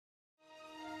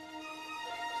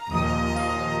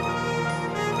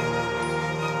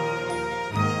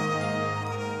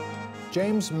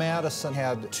James Madison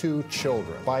had 2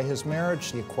 children. By his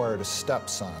marriage, he acquired a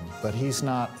stepson, but he's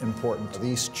not important.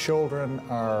 These children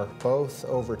are both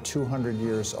over 200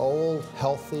 years old,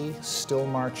 healthy, still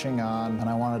marching on, and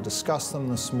I want to discuss them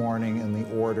this morning in the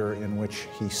order in which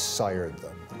he sired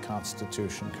them. The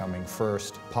Constitution coming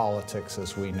first, politics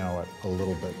as we know it a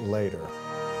little bit later.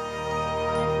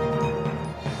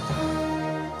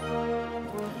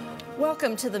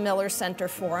 Welcome to the Miller Center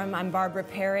Forum. I'm Barbara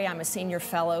Perry. I'm a senior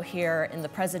fellow here in the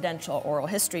Presidential Oral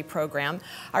History Program.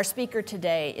 Our speaker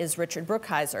today is Richard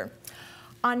Brookhiser.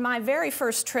 On my very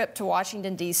first trip to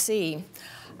Washington, D.C.,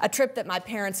 a trip that my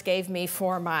parents gave me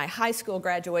for my high school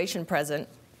graduation present,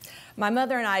 my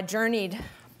mother and I journeyed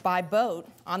by boat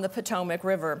on the Potomac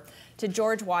River to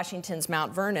George Washington's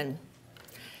Mount Vernon.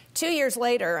 2 years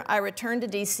later, I returned to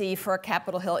D.C. for a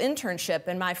Capitol Hill internship,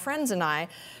 and my friends and I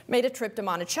made a trip to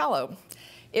Monticello.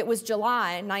 It was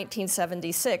July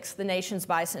 1976, the nation's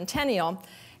bicentennial,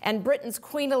 and Britain's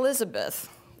Queen Elizabeth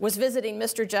was visiting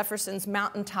Mr. Jefferson's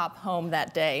mountaintop home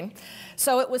that day,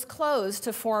 so it was closed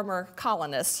to former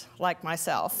colonists like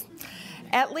myself.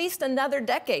 At least another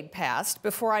decade passed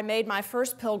before I made my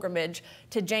first pilgrimage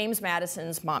to James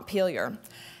Madison's Montpelier.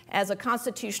 As a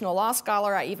constitutional law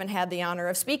scholar, I even had the honor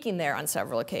of speaking there on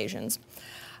several occasions.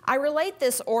 I relate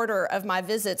this order of my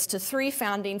visits to 3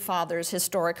 founding fathers'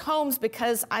 historic homes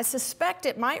because I suspect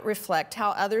it might reflect how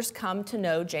others come to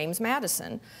know James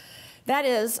Madison. That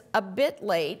is, a bit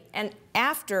late and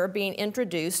after being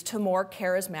introduced to more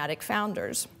charismatic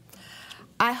founders.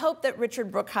 I hope that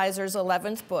Richard Brookhiser's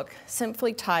 11th book,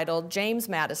 simply titled James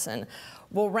Madison,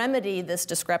 will remedy this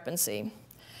discrepancy.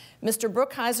 Mr.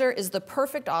 Brookhiser is the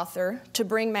perfect author to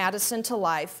bring Madison to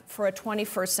life for a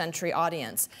 21st century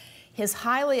audience. His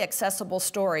highly accessible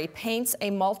story paints a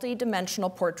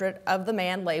multi-dimensional portrait of the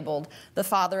man labeled the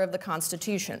father of the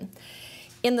Constitution.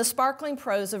 In the sparkling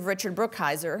prose of Richard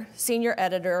Brookhiser, senior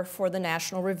editor for the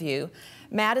National Review,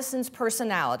 Madison's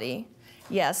personality,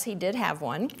 yes, he did have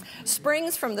one,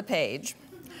 springs from the page.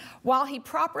 While he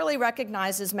properly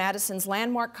recognizes Madison's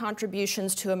landmark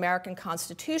contributions to American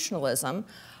constitutionalism,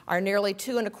 our nearly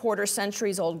 2¼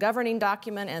 centuries old governing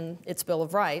document and its Bill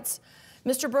of Rights,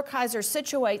 Mr. Brookhiser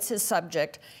situates his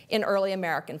subject in early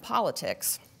American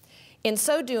politics. In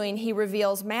so doing, he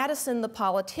reveals Madison the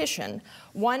politician,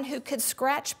 one who could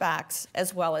scratch backs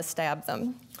as well as stab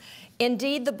them.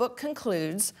 Indeed, the book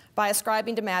concludes by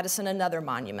ascribing to Madison another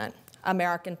monument,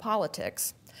 American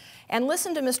politics. And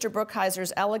listen to Mr.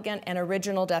 Brookhiser's elegant and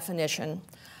original definition.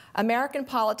 American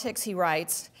politics, he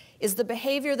writes, is the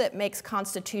behavior that makes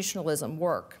constitutionalism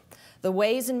work, the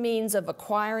ways and means of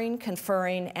acquiring,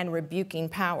 conferring, and rebuking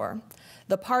power,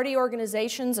 the party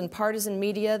organizations and partisan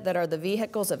media that are the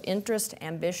vehicles of interest,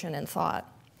 ambition, and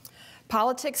thought.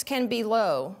 Politics can be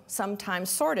low, sometimes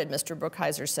sordid, Mr.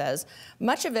 Brookhiser says.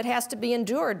 Much of it has to be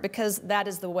endured because that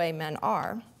is the way men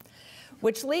are.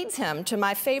 Which leads him to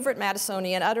my favorite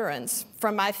Madisonian utterance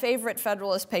from my favorite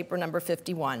Federalist paper, number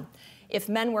 51. If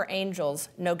men were angels,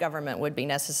 no government would be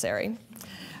necessary.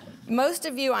 Most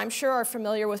of you, I'm sure, are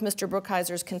familiar with Mr.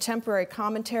 Brookhiser's contemporary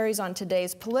commentaries on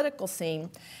today's political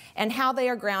scene and how they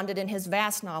are grounded in his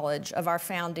vast knowledge of our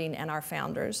founding and our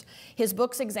founders. His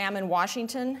books examine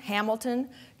Washington, Hamilton,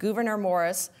 Gouverneur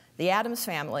Morris, the Adams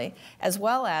family, as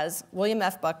well as William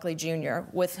F. Buckley, Jr.,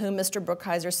 with whom Mr.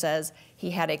 Brookhiser says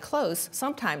he had a close,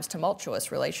 sometimes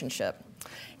tumultuous relationship.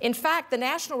 In fact, the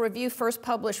National Review first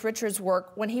published Richard's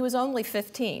work when he was only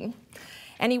 15,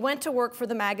 and he went to work for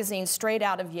the magazine straight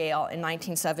out of Yale in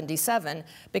 1977,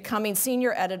 becoming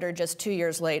senior editor just 2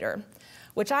 years later,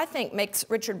 which I think makes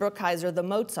Richard Brookhiser the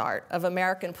Mozart of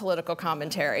American political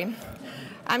commentary.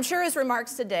 I'm sure his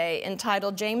remarks today,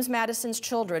 entitled James Madison's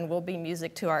Children, will be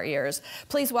music to our ears.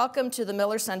 Please welcome to the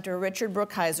Miller Center Richard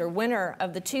Brookhiser, winner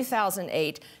of the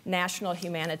 2008 National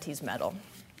Humanities Medal.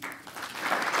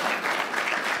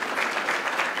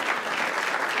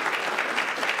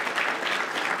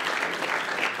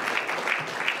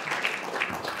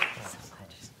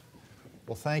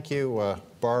 Well, thank you,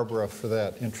 Barbara, for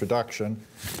that introduction.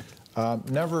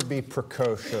 Never be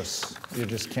precocious. You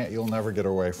just can't, you'll never get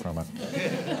away from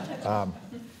it.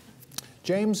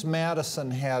 James Madison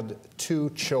had 2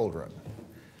 children.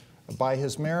 By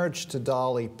his marriage to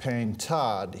Dolly Payne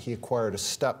Todd, he acquired a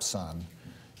stepson,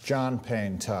 John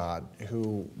Payne Todd,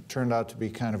 who turned out to be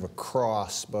kind of a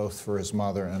cross both for his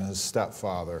mother and his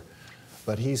stepfather.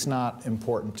 But he's not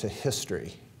important to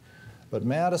history. But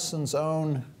Madison's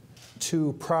own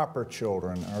 2 proper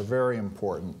children are very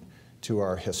important to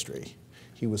our history.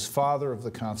 He was father of the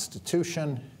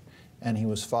Constitution, and he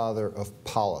was father of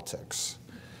politics.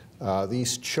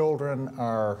 These children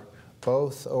are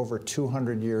both over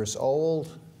 200 years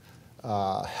old,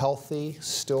 healthy,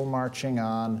 still marching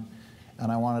on,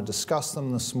 and I want to discuss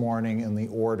them this morning in the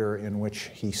order in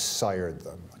which he sired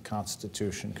them, the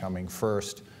Constitution coming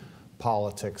first,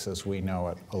 politics as we know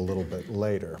it a little bit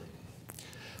later.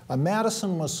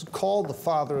 Madison was called the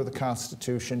father of the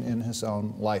Constitution in his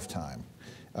own lifetime,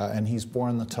 and he's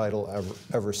borne the title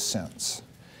ever since.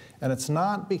 And it's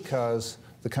not because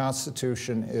the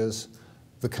Constitution is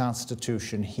the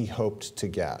Constitution he hoped to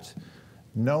get.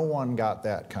 No one got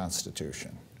that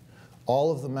Constitution.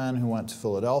 All of the men who went to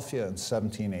Philadelphia in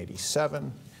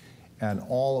 1787 and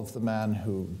all of the men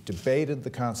who debated the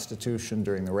Constitution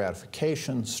during the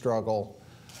ratification struggle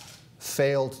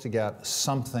failed to get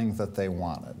something that they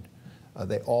wanted.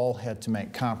 They all had to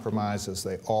make compromises.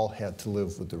 They all had to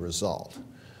live with the result.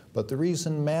 But the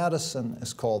reason Madison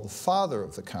is called the father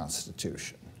of the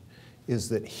Constitution is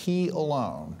that he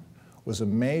alone was a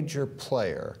major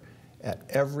player at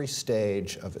every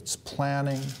stage of its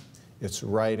planning, its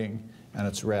writing, and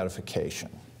its ratification.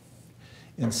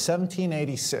 In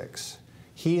 1786,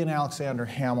 he and Alexander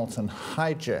Hamilton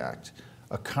hijacked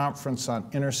a conference on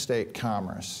interstate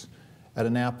commerce at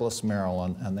Annapolis,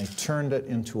 Maryland, and they turned it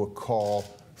into a call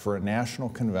for a national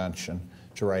convention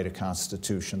to write a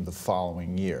constitution the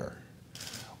following year.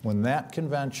 When that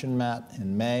convention met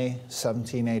in May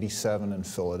 1787 in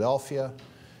Philadelphia,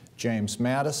 James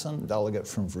Madison, delegate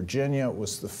from Virginia,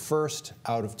 was the first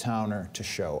out-of-towner to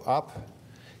show up.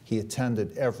 He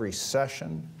attended every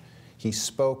session. He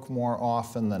spoke more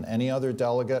often than any other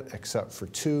delegate except for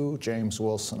two, James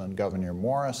Wilson and Gouverneur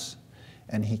Morris,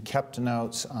 and he kept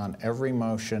notes on every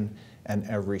motion and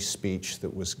every speech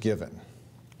that was given.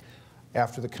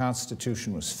 After the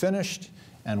Constitution was finished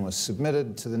and was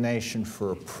submitted to the nation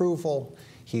for approval,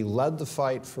 he led the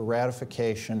fight for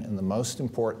ratification in the most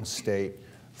important state,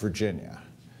 Virginia.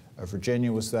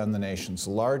 Virginia was then the nation's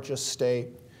largest state.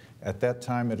 At that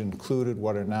time, it included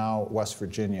what are now West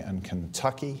Virginia and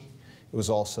Kentucky. It was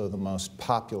also the most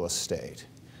populous state.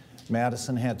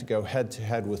 Madison had to go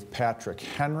head-to-head with Patrick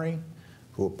Henry,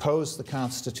 who opposed the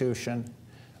Constitution,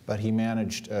 but he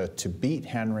managed to beat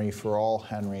Henry for all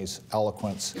Henry's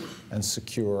eloquence and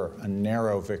secure a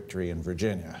narrow victory in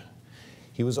Virginia.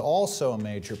 He was also a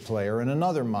major player in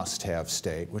another must-have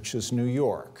state, which is New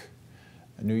York.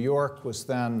 New York was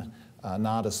then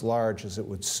not as large as it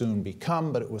would soon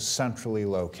become, but it was centrally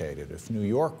located. If New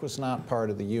York was not part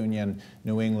of the Union,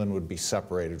 New England would be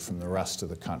separated from the rest of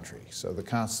the country. So the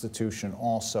Constitution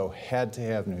also had to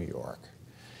have New York.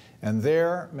 And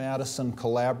there, Madison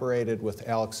collaborated with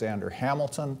Alexander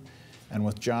Hamilton and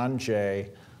with John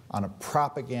Jay on a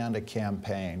propaganda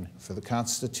campaign for the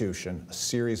Constitution, a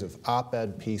series of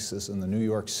op-ed pieces in the New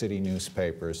York City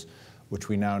newspapers, which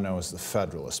we now know as the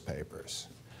Federalist Papers.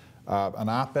 An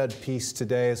op-ed piece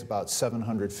today is about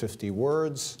 750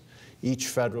 words. Each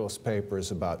Federalist paper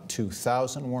is about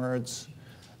 2,000 words.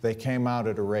 They came out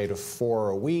at a rate of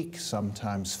 4 a week,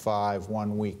 sometimes 5.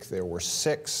 One week there were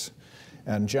 6.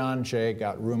 And John Jay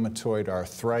got rheumatoid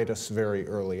arthritis very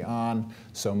early on,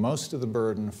 so most of the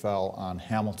burden fell on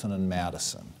Hamilton and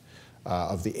Madison.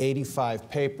 Of the 85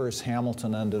 papers,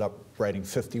 Hamilton ended up writing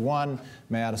 51,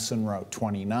 Madison wrote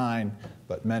 29,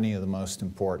 but many of the most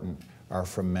important are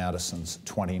from Madison's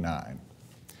 29.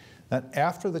 Then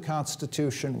after the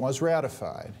Constitution was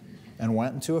ratified and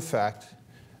went into effect,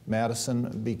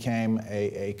 Madison became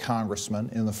a congressman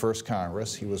in the first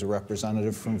Congress. He was a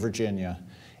representative from Virginia,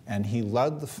 and he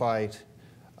led the fight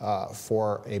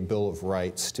for a Bill of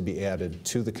Rights to be added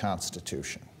to the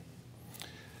Constitution.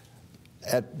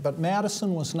 But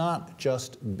Madison was not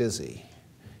just busy.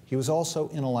 He was also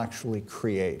intellectually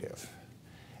creative.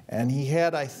 And he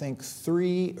had, I think,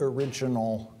 3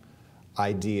 original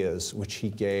ideas which he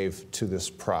gave to this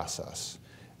process.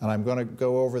 And I'm going to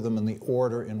go over them in the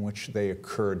order in which they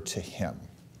occurred to him.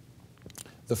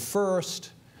 The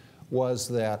first was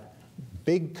that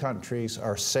big countries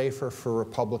are safer for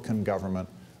Republican government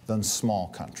than small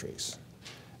countries.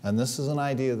 And this is an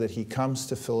idea that he comes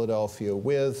to Philadelphia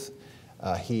with.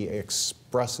 He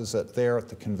expresses it there at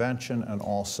the convention and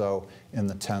also in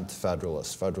the 10th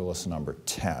Federalist, Federalist number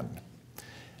 10.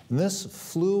 And this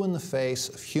flew in the face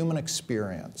of human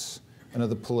experience and of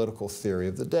the political theory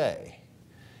of the day.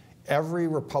 Every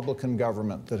Republican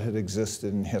government that had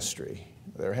existed in history,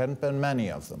 there hadn't been many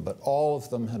of them, but all of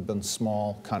them had been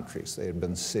small countries. They had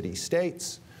been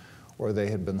city-states, or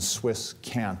they had been Swiss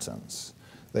cantons.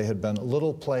 They had been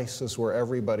little places where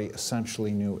everybody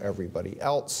essentially knew everybody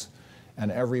else, and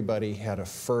everybody had a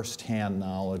first-hand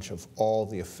knowledge of all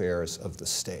the affairs of the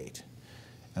state.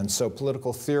 And so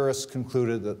political theorists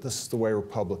concluded that this is the way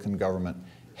Republican government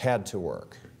had to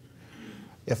work.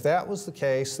 If that was the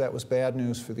case, that was bad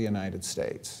news for the United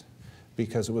States,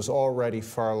 because it was already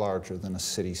far larger than a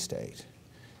city-state.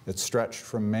 It stretched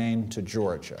from Maine to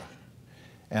Georgia.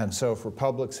 And so if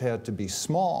republics had to be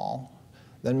small,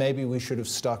 then maybe we should have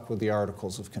stuck with the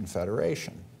Articles of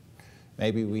Confederation.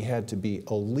 Maybe we had to be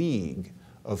a league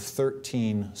of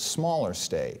 13 smaller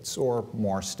states, or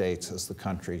more states as the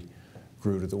country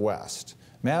grew to the west.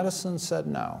 Madison said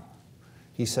no.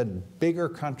 He said bigger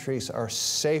countries are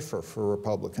safer for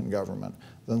Republican government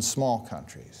than small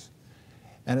countries.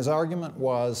 And his argument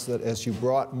was that as you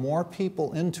brought more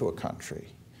people into a country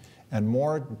and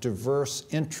more diverse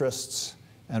interests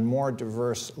and more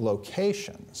diverse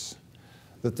locations,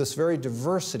 that this very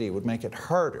diversity would make it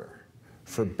harder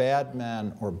for bad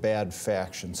men or bad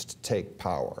factions to take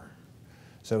power.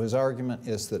 So his argument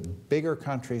is that bigger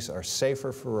countries are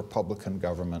safer for Republican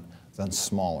government than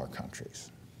smaller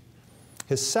countries.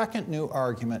 His second new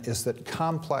argument is that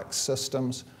complex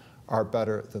systems are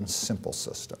better than simple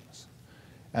systems.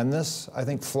 And this, I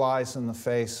think, flies in the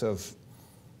face of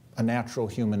a natural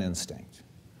human instinct.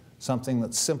 Something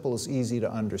that's simple is easy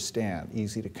to understand,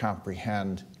 easy to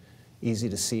comprehend, easy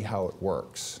to see how it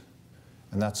works.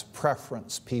 And that's a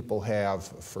preference people have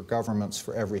for governments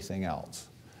for everything else.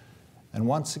 And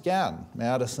once again,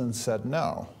 Madison said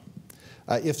no.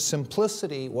 If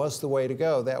simplicity was the way to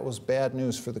go, that was bad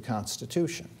news for the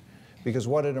Constitution, because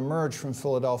what had emerged from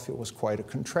Philadelphia was quite a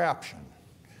contraption.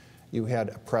 You had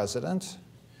a president,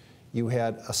 you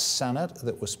had a Senate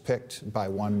that was picked by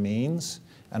one means,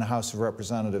 and a House of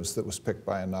Representatives that was picked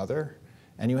by another,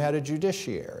 and you had a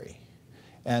judiciary.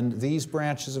 And these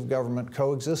branches of government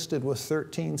coexisted with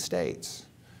 13 states,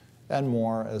 and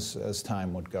more as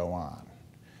time would go on.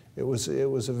 It was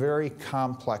a very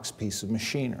complex piece of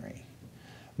machinery.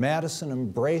 Madison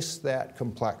embraced that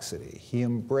complexity. He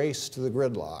embraced the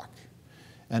gridlock.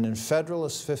 And in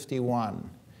Federalist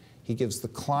 51, he gives the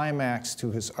climax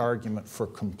to his argument for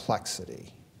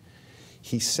complexity.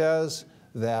 He says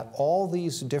that all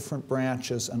these different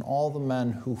branches and all the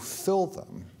men who fill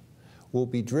them will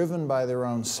be driven by their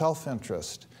own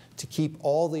self-interest to keep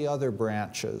all the other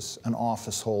branches and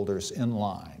office holders in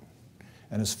line.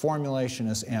 And his formulation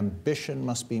is ambition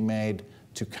must be made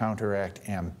to counteract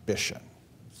ambition.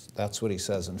 That's what he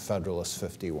says in Federalist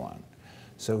 51.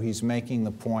 So he's making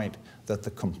the point that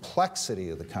the complexity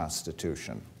of the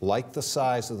Constitution, like the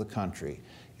size of the country,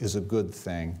 is a good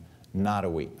thing, not a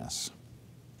weakness.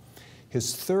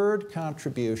 His third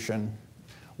contribution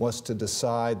was to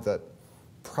decide that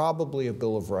probably a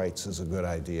Bill of Rights is a good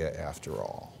idea after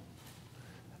all.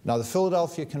 Now, the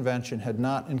Philadelphia Convention had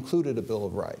not included a Bill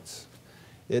of Rights.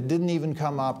 It didn't even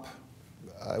come up,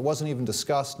 it wasn't even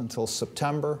discussed until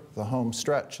September, the home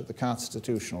stretch of the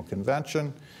Constitutional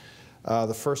Convention.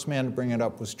 The first man to bring it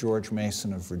up was George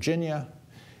Mason of Virginia,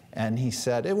 and he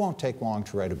said, it won't take long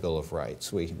to write a Bill of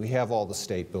Rights. We have all the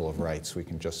state Bill of Rights. We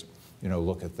can just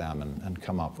look at them and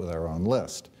come up with our own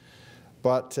list.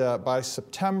 But by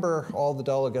September, all the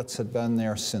delegates had been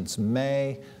there since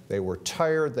May. They were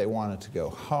tired. They wanted to go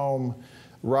home.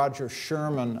 Roger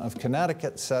Sherman of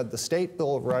Connecticut said, the state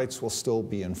Bill of Rights will still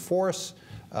be in force,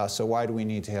 so why do we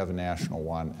need to have a national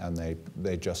one? And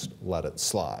they just let it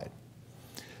slide.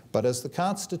 But as the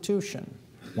Constitution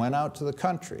went out to the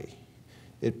country,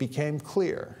 it became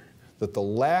clear that the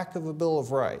lack of a Bill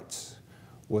of Rights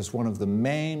was one of the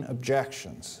main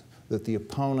objections that the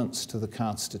opponents to the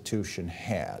Constitution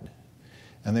had.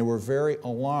 And they were very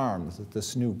alarmed that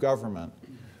this new government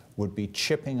would be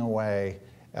chipping away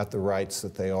at the rights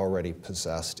that they already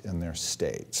possessed in their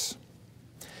states.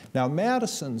 Now,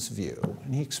 Madison's view,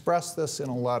 and he expressed this in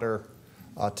a letter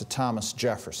to Thomas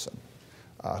Jefferson,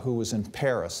 who was in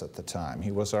Paris at the time.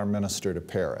 He was our minister to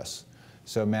Paris.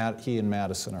 So he and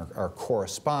Madison are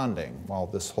corresponding while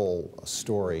this whole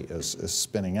story is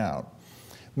spinning out.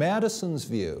 Madison's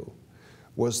view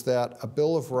was that a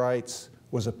Bill of Rights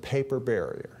was a paper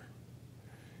barrier.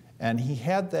 And he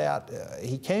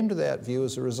came to that view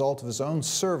as a result of his own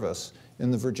service in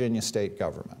the Virginia state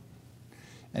government.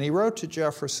 And he wrote to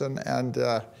Jefferson,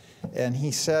 and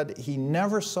he said he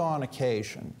never saw an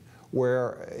occasion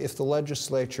where if the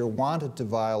legislature wanted to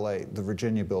violate the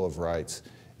Virginia Bill of Rights,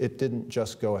 it didn't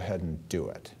just go ahead and do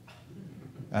it.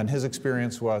 And his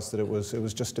experience was that it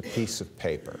was just a piece of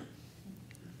paper.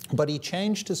 But he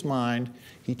changed his mind.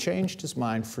 He changed his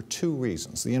mind for two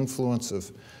reasons, the influence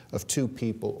of two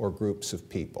people or groups of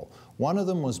people. One of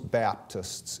them was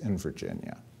Baptists in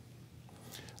Virginia.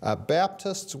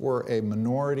 Baptists were a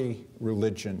minority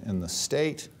religion in the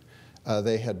state.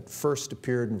 They had first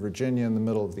appeared in Virginia in the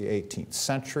middle of the 18th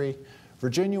century.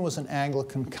 Virginia was an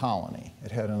Anglican colony.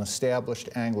 It had an established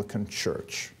Anglican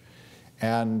church.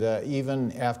 And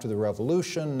even after the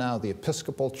Revolution, now the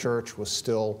Episcopal Church was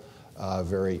still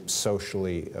very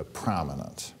socially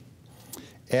prominent.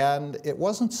 And it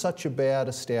wasn't such a bad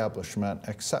establishment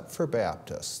except for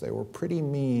Baptists. They were pretty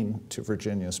mean to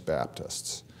Virginia's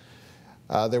Baptists.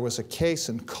 There was a case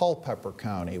in Culpeper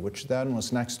County, which then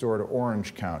was next door to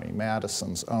Orange County,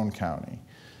 Madison's own county.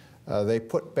 They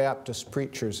put Baptist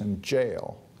preachers in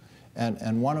jail,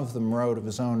 and one of them wrote of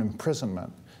his own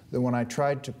imprisonment that when I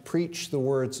tried to preach the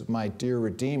words of my dear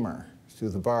Redeemer through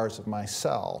the bars of my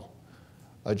cell,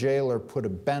 a jailer put a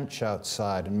bench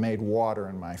outside and made water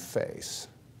in my face.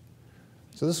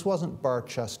 So this wasn't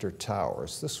Barchester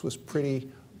Towers. This was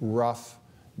pretty rough,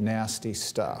 nasty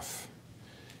stuff.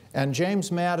 And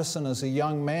James Madison, as a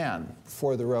young man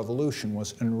before the Revolution,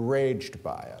 was enraged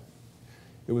by it.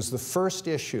 It was the first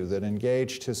issue that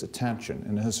engaged his attention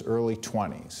in his early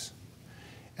 20s.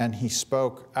 And he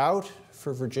spoke out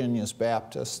for Virginia's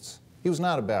Baptists. He was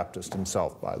not a Baptist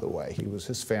himself, by the way.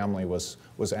 His family was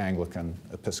Anglican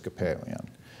Episcopalian.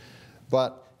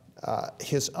 But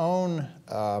his own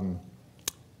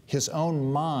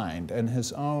mind and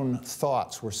his own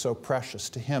thoughts were so precious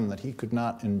to him that he could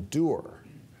not endure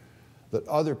that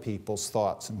other people's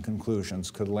thoughts and conclusions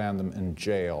could land them in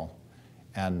jail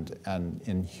and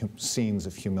in scenes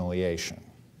of humiliation.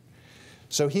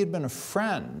 So he had been a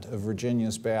friend of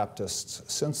Virginia's Baptists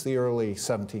since the early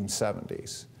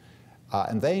 1770s,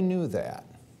 and they knew that.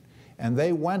 And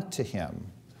they went to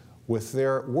him with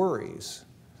their worries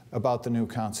about the new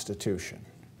Constitution.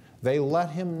 They let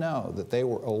him know that they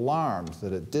were alarmed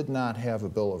that it did not have a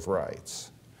Bill of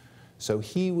Rights. So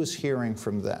he was hearing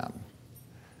from them.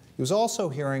 He was also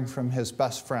hearing from his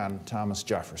best friend, Thomas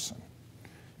Jefferson,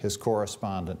 his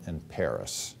correspondent in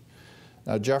Paris.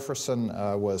 Now, Jefferson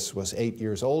was 8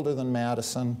 years older than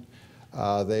Madison.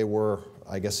 They were,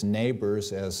 I guess,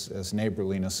 neighbors, as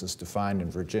neighborliness is defined in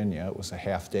Virginia. It was a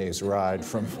half-day's ride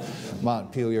from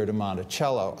Montpelier to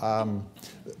Monticello.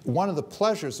 One of the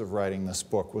pleasures of writing this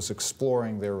book was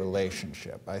exploring their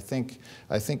relationship. I think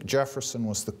Jefferson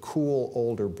was the cool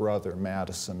older brother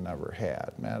Madison never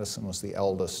had. Madison was the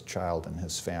eldest child in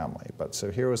his family. But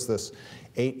so here was this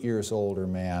 8 years older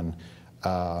man.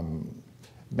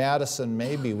 Madison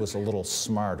maybe was a little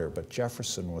smarter, but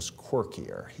Jefferson was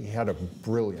quirkier. He had a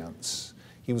brilliance.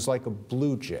 He was like a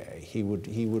blue jay. He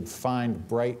would find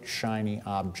bright, shiny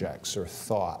objects or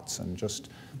thoughts and just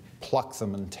pluck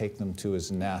them and take them to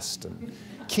his nest and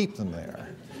keep them there.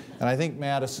 And I think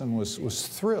Madison was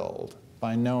thrilled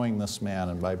by knowing this man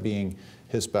and by being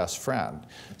his best friend.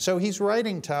 So he's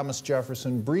writing Thomas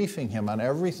Jefferson, briefing him on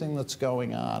everything that's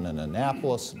going on in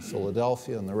Annapolis and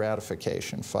Philadelphia and the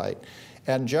ratification fight.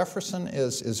 And Jefferson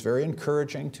is very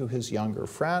encouraging to his younger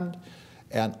friend,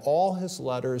 and all his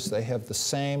letters, they have the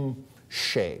same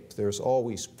shape. There's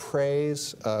always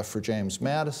praise for James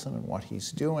Madison and what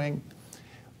he's doing,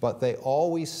 but they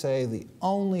always say the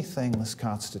only thing this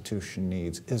Constitution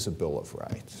needs is a Bill of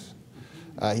Rights.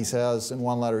 He says, in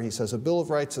one letter, he says, a Bill of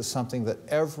Rights is something that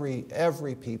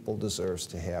every people deserves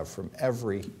to have from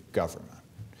every government.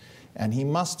 And he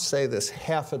must say this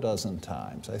half a dozen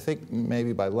times. I think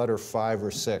maybe by letter 5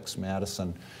 or 6,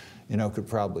 Madison, could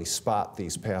probably spot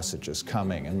these passages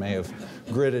coming and may have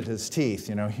gritted his teeth.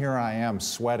 Here I am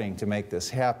sweating to make this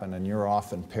happen, and you're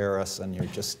off in Paris, and you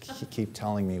keep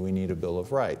telling me we need a Bill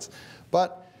of Rights.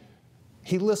 But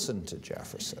he listened to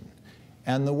Jefferson.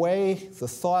 And the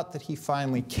thought that he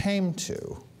finally came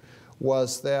to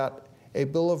was that a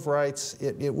Bill of Rights,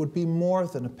 it would be more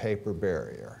than a paper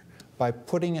barrier. By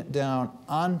putting it down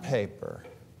on paper,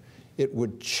 it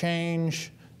would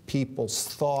change people's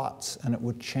thoughts and it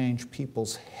would change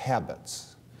people's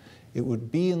habits. It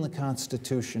would be in the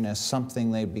Constitution as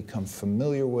something they'd become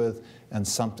familiar with and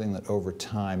something that over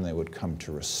time they would come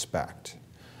to respect.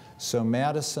 So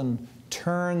Madison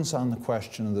turns on the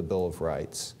question of the Bill of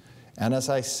Rights. And as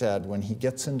I said, when he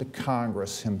gets into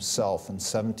Congress himself in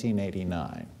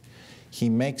 1789, he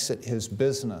makes it his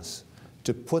business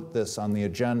to put this on the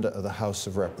agenda of the House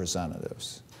of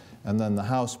Representatives. And then the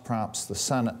House prompts the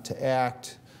Senate to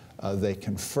act, they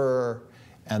confer,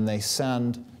 and they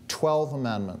send 12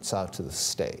 amendments out to the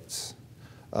states.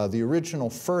 The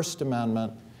original First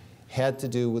Amendment had to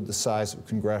do with the size of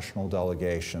congressional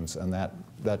delegations, and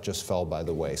that just fell by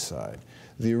the wayside.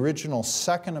 The original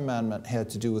Second Amendment had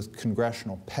to do with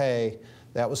congressional pay.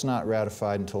 That was not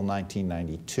ratified until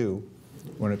 1992,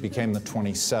 when it became the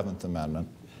 27th Amendment.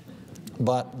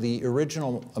 But the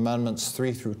original amendments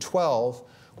 3 through 12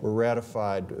 were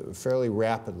ratified fairly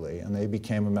rapidly, and they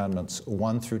became amendments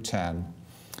 1 through 10.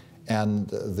 And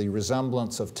the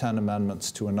resemblance of 10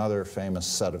 amendments to another famous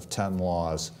set of 10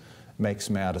 laws makes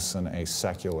Madison a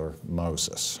secular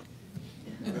Moses.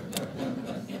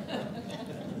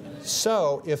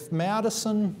 So if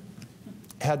Madison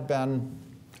had been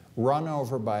run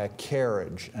over by a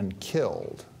carriage and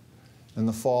killed in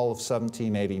the fall of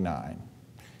 1789,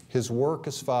 his work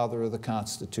as father of the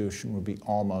Constitution would be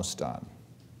almost done.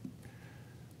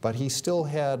 But he still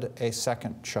had a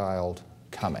second child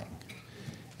coming.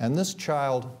 And this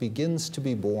child begins to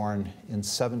be born in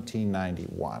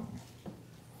 1791.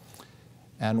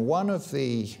 And one of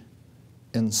the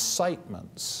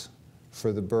incitements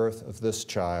for the birth of this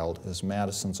child is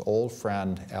Madison's old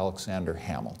friend, Alexander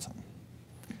Hamilton.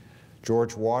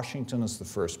 George Washington is the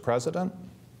first president.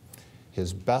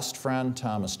 His best friend,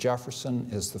 Thomas Jefferson,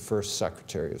 is the first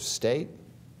Secretary of State.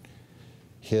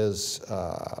 His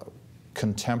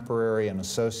contemporary and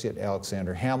associate,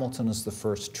 Alexander Hamilton, is the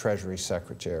first Treasury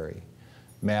Secretary.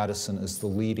 Madison is the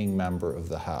leading member of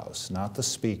the House, not the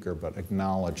Speaker, but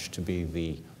acknowledged to be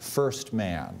the first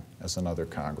man, as another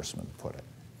congressman put it.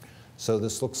 So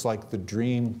this looks like the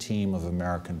dream team of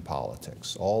American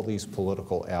politics, all these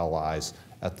political allies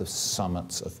at the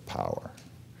summits of power.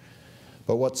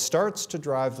 But what starts to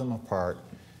drive them apart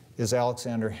is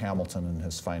Alexander Hamilton and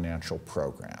his financial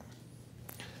program.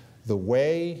 The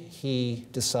way he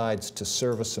decides to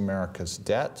service America's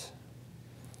debt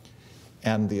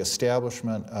and the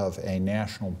establishment of a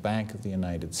national bank of the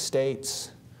United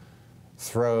States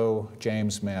throw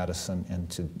James Madison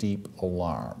into deep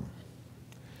alarm.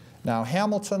 Now,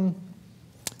 Hamilton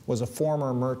was a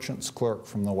former merchant's clerk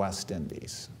from the West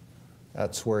Indies.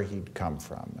 That's where he'd come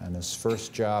from, and his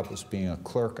first job was being a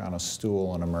clerk on a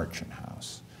stool in a merchant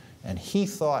house. And he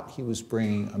thought he was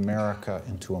bringing America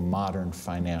into a modern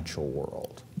financial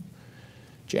world.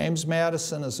 James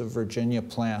Madison is a Virginia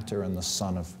planter and the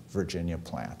son of Virginia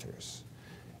planters.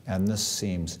 And this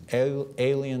seems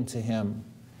alien to him.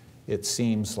 It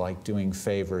seems like doing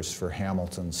favors for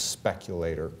Hamilton's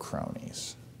speculator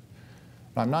cronies.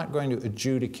 I'm not going to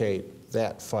adjudicate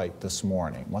that fight this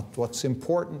morning. What's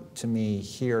important to me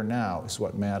here now is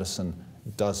what Madison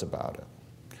does about it.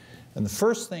 And the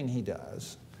first thing he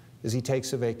does is he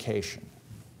takes a vacation.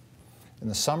 In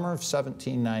the summer of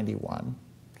 1791,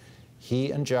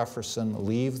 he and Jefferson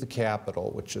leave the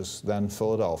capital, which is then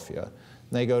Philadelphia, and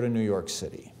they go to New York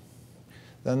City.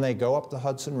 Then they go up the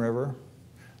Hudson River,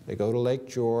 they go to Lake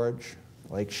George,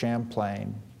 Lake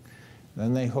Champlain,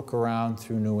 then they hook around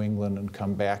through New England and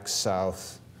come back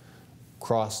south,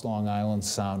 cross Long Island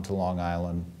Sound to Long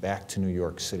Island, back to New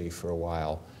York City for a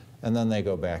while, and then they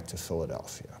go back to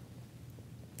Philadelphia.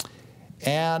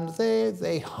 And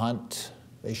they hunt,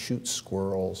 they shoot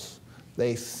squirrels,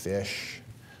 they fish,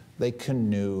 they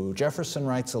canoe. Jefferson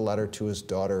writes a letter to his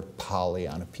daughter Polly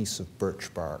on a piece of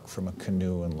birch bark from a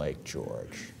canoe in Lake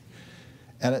George.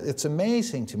 And it's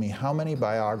amazing to me how many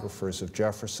biographers of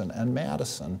Jefferson and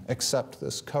Madison accept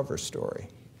this cover story.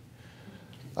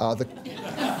 The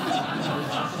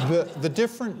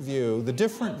different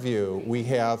view we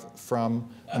have from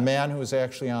a man who was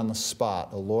actually on the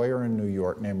spot, a lawyer in New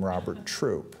York named Robert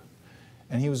Troup.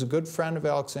 And he was a good friend of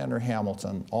Alexander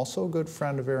Hamilton, also a good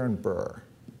friend of Aaron Burr.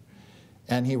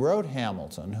 And he wrote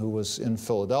Hamilton, who was in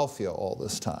Philadelphia all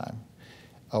this time,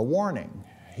 a warning.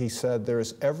 He said, there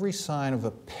is every sign of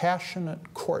a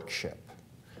passionate courtship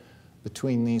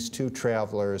between these two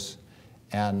travelers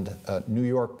and New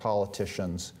York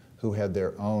politicians who had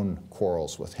their own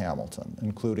quarrels with Hamilton,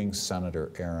 including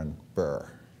Senator Aaron Burr.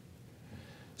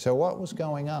 So what was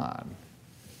going on?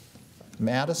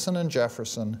 Madison and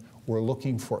Jefferson were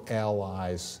looking for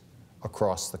allies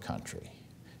across the country.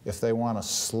 If they want to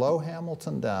slow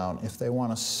Hamilton down, if they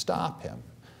want to stop him,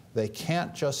 they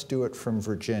can't just do it from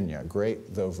Virginia,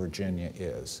 great though Virginia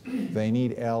is. They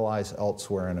need allies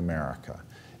elsewhere in America.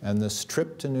 And this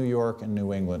trip to New York and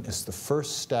New England is the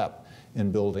first step in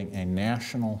building a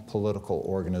national political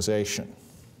organization.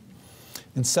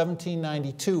 In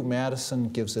 1792, Madison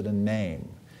gives it a name.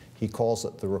 He calls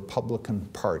it the Republican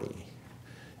Party.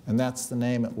 And that's the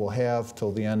name it will have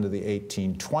till the end of the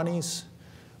 1820s,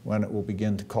 when it will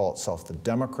begin to call itself the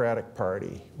Democratic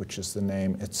Party, which is the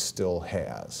name it still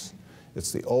has.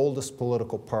 It's the oldest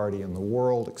political party in the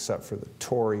world, except for the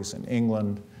Tories in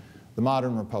England. The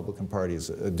modern Republican Party is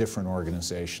a different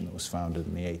organization that was founded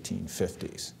in the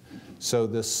 1850s. So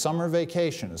this summer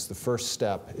vacation is the first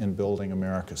step in building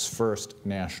America's first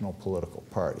national political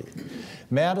party.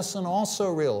 Madison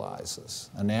also realizes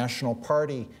a national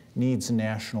party needs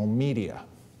national media.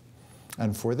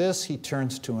 And for this, he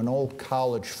turns to an old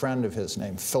college friend of his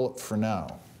named Philip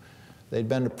Freneau. They'd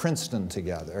been to Princeton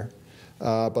together,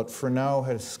 but Freneau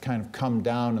has kind of come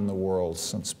down in the world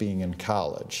since being in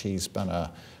college. He's been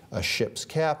a a ship's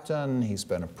captain, he's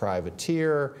been a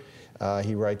privateer,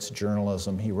 he writes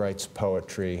journalism, he writes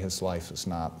poetry. His life is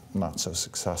not so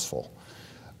successful.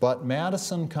 But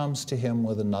Madison comes to him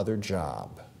with another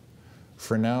job.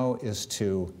 Freneau is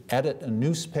to edit a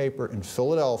newspaper in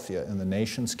Philadelphia, in the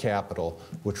nation's capital,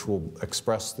 which will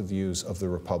express the views of the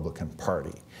Republican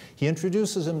Party. He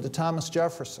introduces him to Thomas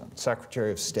Jefferson,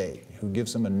 Secretary of State, who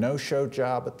gives him a no-show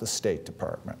job at the State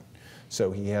Department.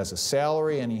 So he has a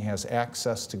salary and he has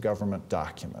access to government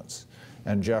documents.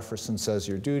 And Jefferson says,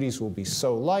 your duties will be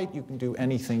so light you can do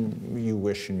anything you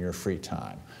wish in your free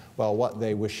time. Well, what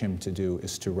they wish him to do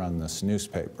is to run this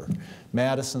newspaper.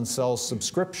 Madison sells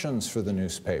subscriptions for the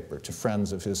newspaper to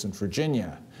friends of his in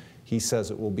Virginia. He says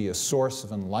it will be a source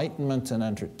of enlightenment and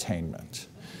entertainment.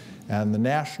 And the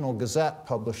National Gazette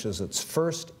publishes its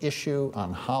first issue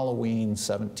on Halloween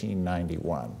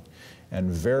 1791. And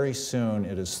very soon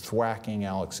it is thwacking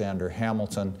Alexander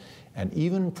Hamilton and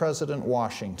even President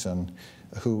Washington,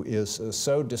 who is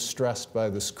so distressed by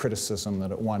this criticism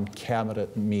that at one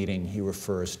cabinet meeting he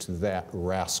refers to that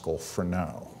rascal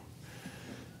Freneau.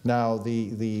 Now,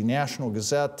 the National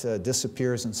Gazette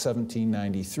disappears in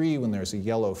 1793 when there's a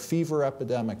yellow fever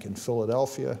epidemic in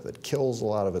Philadelphia that kills a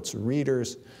lot of its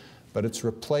readers, but it's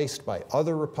replaced by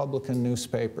other Republican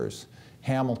newspapers.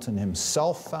 Hamilton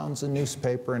himself founds a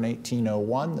newspaper in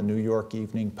 1801, the New York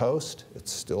Evening Post.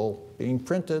 It's still being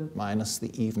printed, minus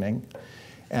the evening.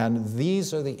 And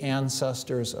these are the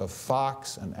ancestors of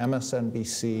Fox and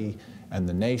MSNBC and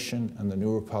The Nation and The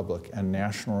New Republic and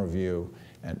National Review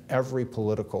and every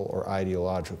political or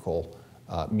ideological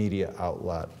media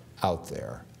outlet out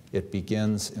there. It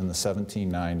begins in the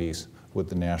 1790s with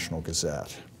the National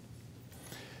Gazette.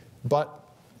 But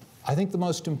I think the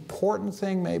most important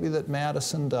thing maybe that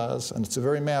Madison does, and it's a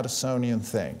very Madisonian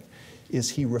thing, is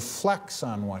he reflects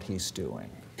on what he's doing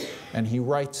and he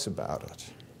writes about it.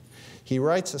 He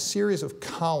writes a series of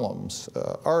columns,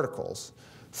 articles,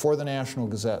 for the National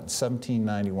Gazette in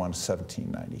 1791 to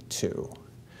 1792.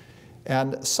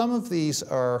 And some of these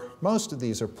are, most of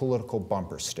these are political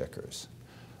bumper stickers.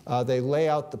 They lay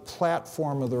out the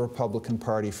platform of the Republican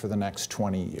Party for the next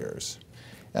 20 years.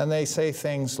 And they say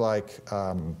things like,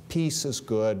 peace is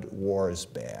good, war is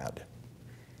bad.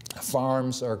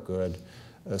 Farms are good,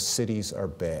 cities are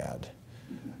bad.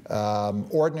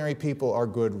 Ordinary people are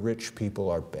good, rich people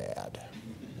are bad.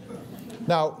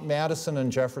 Now, Madison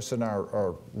and Jefferson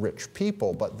are rich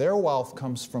people, but their wealth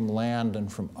comes from land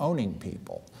and from owning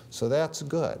people, so that's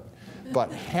good. But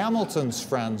Hamilton's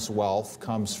friends' wealth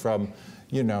comes from,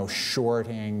 you know,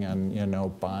 shorting and, you know,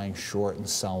 buying short and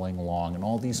selling long and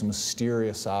all these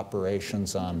mysterious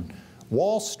operations on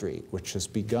Wall Street, which has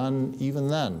begun, even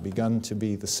then, begun to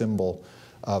be the symbol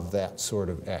of that sort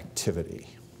of activity.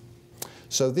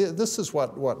 So this is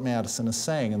what Madison is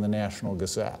saying in the National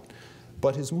Gazette.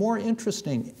 But his more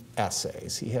interesting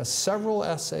essays, he has several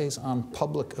essays on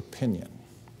public opinion.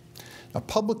 Now,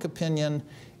 public opinion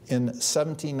in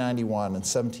 1791 and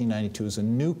 1792 is a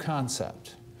new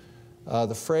concept.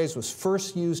 The phrase was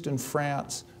first used in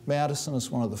France. Madison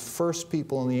is one of the first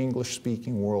people in the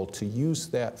English-speaking world to use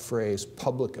that phrase,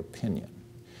 public opinion.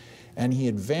 And he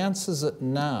advances it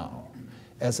now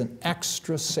as an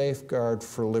extra safeguard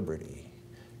for liberty.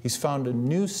 He's found a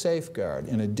new safeguard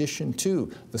in addition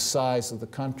to the size of the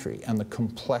country and the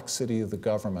complexity of the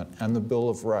government and the Bill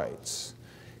of Rights.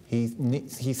 He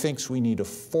thinks we need a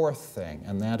fourth thing,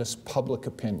 and that is public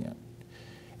opinion.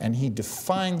 And he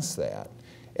defines that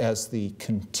as the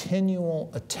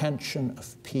continual attention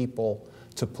of people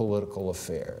to political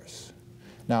affairs.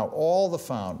 Now, all the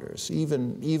founders,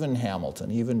 even Hamilton,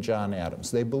 even John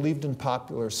Adams, they believed in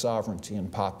popular sovereignty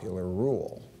and popular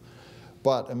rule.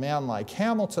 But a man like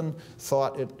Hamilton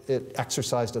thought it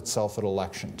exercised itself at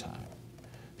election time.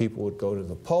 People would go to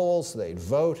the polls, they'd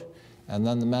vote, and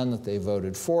then the men that they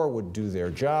voted for would do their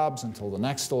jobs until the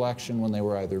next election when they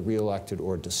were either reelected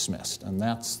or dismissed. And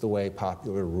that's the way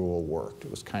popular rule worked. It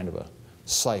was kind of a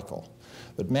cycle.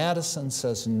 But Madison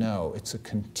says no, it's a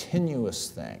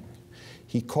continuous thing.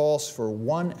 He calls for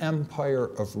one empire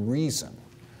of reason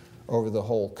over the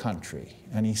whole country.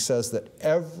 And he says that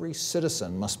every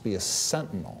citizen must be a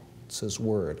sentinel, it's his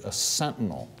word, a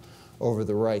sentinel over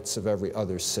the rights of every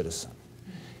other citizen.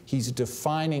 He's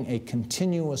defining a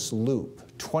continuous loop,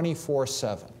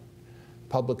 24/7.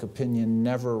 Public opinion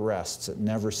never rests, it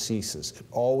never ceases. It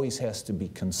always has to be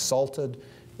consulted,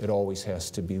 it always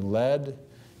has to be led.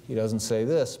 He doesn't say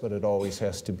this, but it always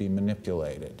has to be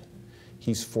manipulated.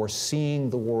 He's foreseeing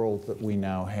the world that we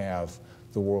now have,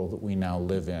 the world that we now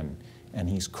live in, and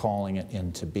he's calling it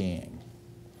into being.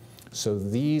 So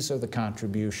these are the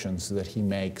contributions that he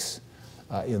makes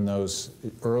in those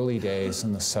early days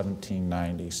in the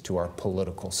 1790s to our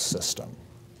political system.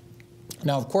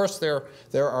 Now, of course,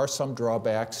 there are some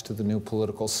drawbacks to the new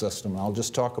political system. I'll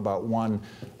just talk about one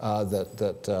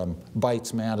that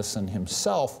bites Madison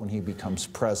himself when he becomes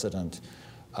president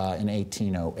in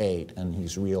 1808, and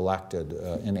he's reelected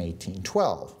in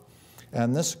 1812.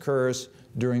 And this occurs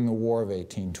during the War of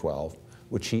 1812,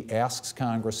 which he asks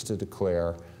Congress to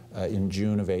declare in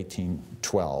June of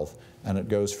 1812, and it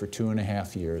goes for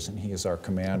 2.5 years, and he is our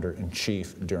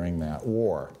commander-in-chief during that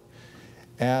war.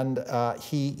 And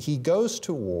he goes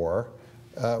to war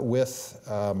with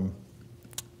a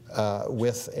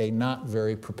not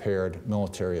very prepared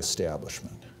military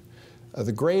establishment.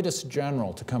 The greatest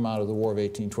general to come out of the War of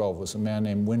 1812 was a man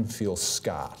named Winfield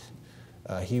Scott.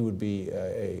 He would be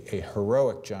a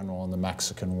heroic general in the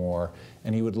Mexican War,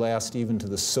 and he would last even to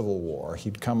the Civil War.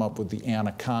 He'd come up with the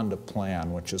Anaconda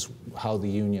Plan, which is how the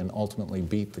Union ultimately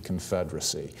beat the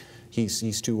Confederacy.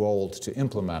 He's too old to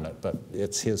implement it, but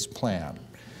it's his plan.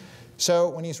 So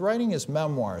when he's writing his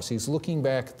memoirs, he's looking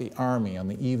back at the Army on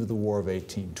the eve of the War of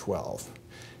 1812.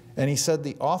 And he said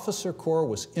the officer corps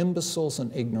was imbeciles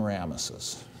and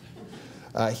ignoramuses.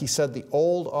 He said the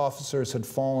old officers had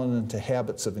fallen into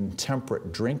habits of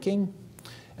intemperate drinking,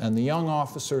 and the young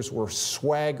officers were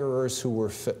swaggerers who were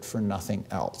fit for nothing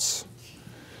else.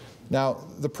 Now,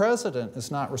 the president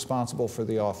is not responsible for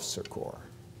the officer corps,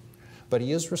 but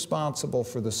he is responsible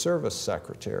for the service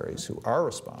secretaries who are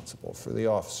responsible for the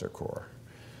officer corps.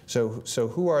 So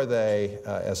who are they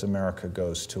as America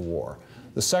goes to war?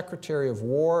 The Secretary of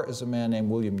War is a man named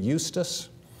William Eustis.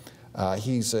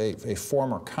 He's a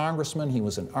former congressman. He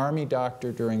was an army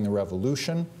doctor during the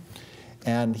Revolution,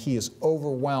 and he is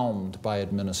overwhelmed by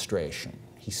administration.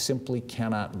 He simply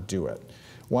cannot do it.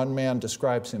 One man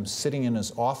describes him sitting in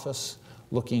his office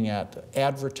looking at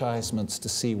advertisements to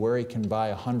see where he can buy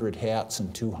 100 hats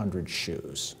and 200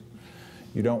 shoes.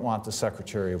 You don't want the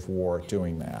Secretary of War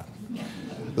doing that.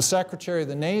 The Secretary of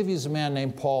the Navy is a man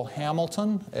named Paul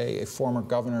Hamilton, a former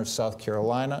governor of South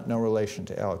Carolina, no relation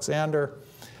to Alexander.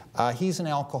 He's an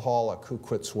alcoholic who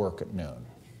quits work at noon.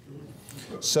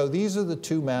 So these are the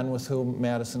two men with whom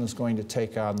Madison is going to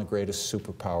take on the greatest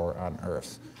superpower on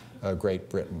earth, Great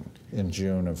Britain, in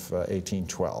June of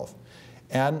 1812.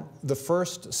 And the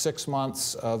first 6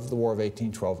 months of the War of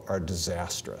 1812 are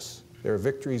disastrous. There are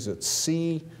victories at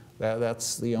sea.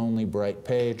 That's the only bright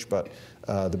page, but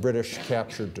the British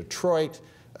captured Detroit.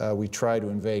 We try to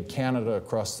invade Canada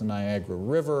across the Niagara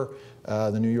River.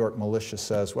 The New York militia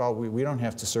says, well, we don't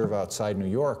have to serve outside New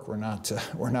York. We're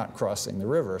not crossing the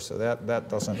river, so that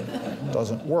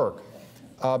doesn't work.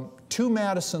 To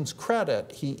Madison's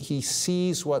credit, he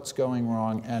sees what's going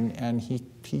wrong, and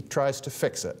he tries to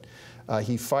fix it.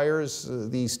 He fires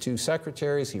these two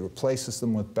secretaries. He replaces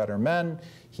them with better men.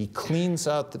 He cleans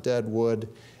out the dead wood.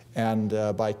 And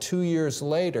by 2 years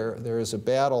later, there is a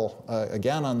battle,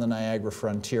 again on the Niagara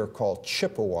frontier, called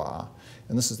Chippewa.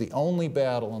 And this is the only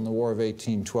battle in the War of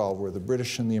 1812 where the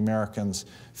British and the Americans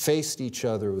faced each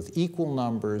other with equal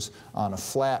numbers on a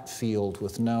flat field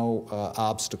with no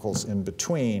obstacles in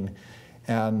between.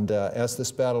 And as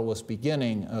this battle was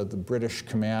beginning, the British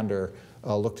commander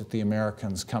looked at the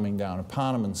Americans coming down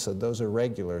upon him and said, "Those are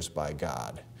regulars, by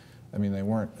God." I mean, they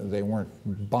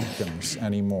weren't bumpkins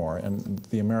anymore, and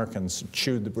the Americans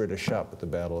chewed the British up at the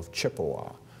Battle of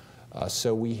Chippewa.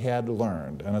 So we had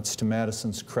learned, and it's to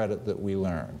Madison's credit that we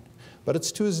learned. But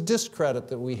it's to his discredit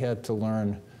that we had to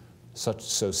learn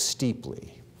so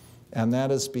steeply, and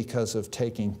that is because of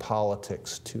taking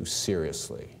politics too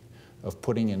seriously, of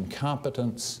putting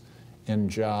incompetence in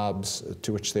jobs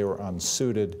to which they were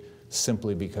unsuited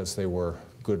simply because they were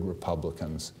good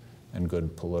Republicans and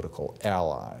good political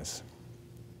allies.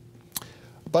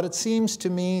 But it seems to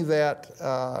me that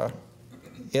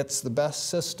it's the best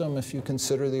system if you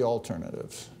consider the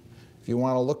alternatives. If you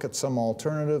want to look at some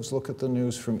alternatives, look at the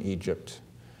news from Egypt.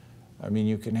 I mean,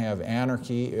 you can have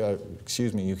anarchy,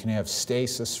 you can have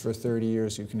stasis for 30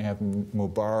 years, you can have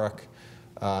Mubarak,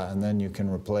 and then you can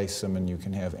replace him and you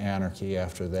can have anarchy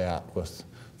after that with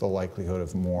the likelihood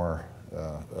of more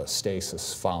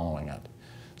stasis following it.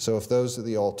 So if those are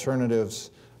the alternatives,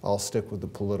 I'll stick with the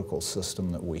political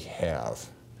system that we have.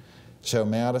 So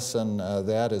Madison,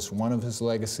 that is one of his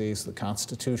legacies. The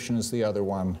Constitution is the other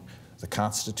one. The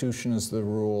Constitution is the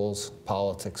rules,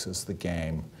 politics is the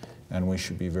game, and we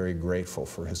should be very grateful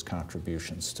for his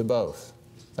contributions to both.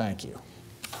 Thank you.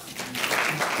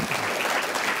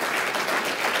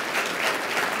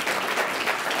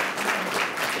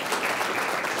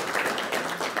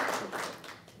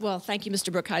 Well, thank you,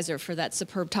 Mr. Brookhiser, for that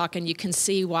superb talk, and you can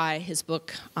see why his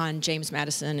book on James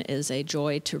Madison is a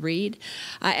joy to read.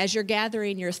 As you're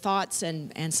gathering your thoughts,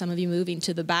 and some of you moving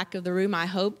to the back of the room, I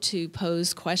hope to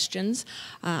pose questions.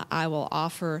 I will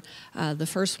offer the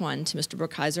first one to Mr.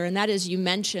 Brookhiser, and that is, you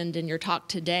mentioned in your talk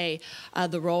today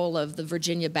the role of the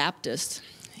Virginia Baptists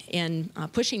in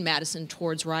pushing Madison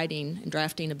towards writing and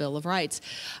drafting a Bill of Rights.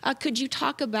 Could you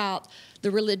talk about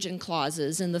the religion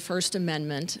clauses in the First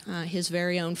Amendment, his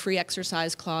very own free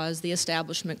exercise clause, the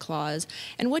Establishment Clause,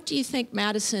 and what do you think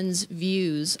Madison's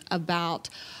views about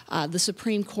the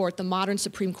Supreme Court, the modern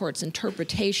Supreme Court's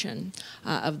interpretation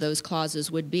of those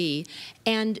clauses would be?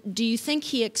 And do you think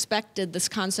he expected this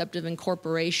concept of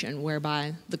incorporation,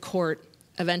 whereby the court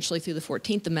eventually through the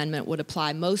 14th Amendment would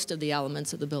apply most of the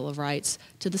elements of the Bill of Rights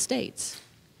to the states?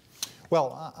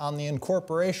 Well, on the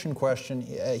incorporation question,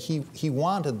 he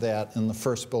wanted that in the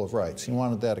first Bill of Rights. He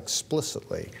wanted that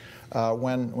explicitly.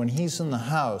 When he's in the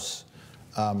House,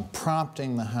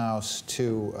 prompting the House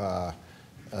to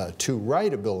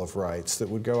write a Bill of Rights that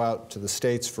would go out to the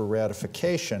states for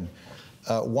ratification,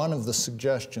 one of the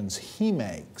suggestions he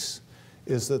makes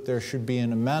is that there should be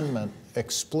an amendment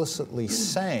explicitly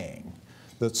saying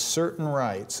that certain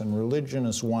rights, and religion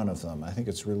is one of them. I think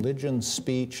it's religion,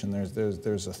 speech, and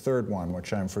there's a third one,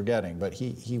 which I'm forgetting. But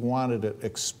he wanted it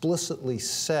explicitly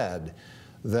said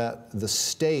that the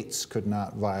states could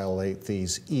not violate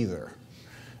these either.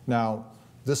 Now,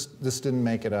 this didn't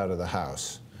make it out of the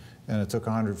House, and it took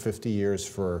 150 years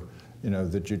for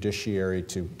the judiciary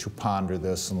to ponder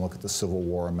this and look at the Civil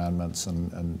War amendments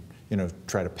and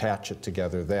try to patch it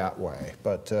together that way.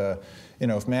 But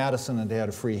if Madison had had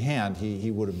a free hand, he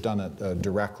would have done it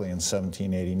directly in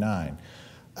 1789.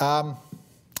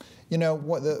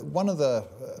 One of the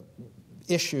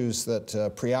issues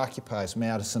that preoccupies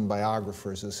Madison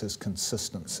biographers is his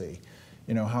consistency.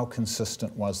 How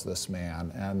consistent was this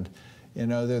man? And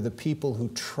they're the people who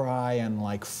try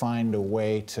and find a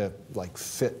way to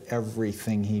fit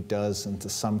everything he does into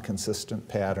some consistent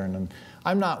pattern. And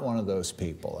I'm not one of those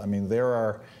people. I mean, there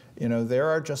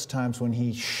are just times when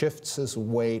he shifts his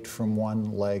weight from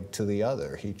one leg to the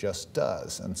other. He just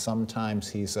does. And sometimes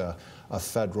he's a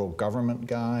federal government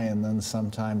guy, and then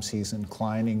sometimes he's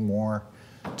inclining more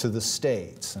to the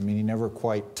states. I mean, he never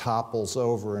quite topples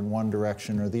over in one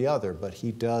direction or the other, but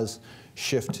he does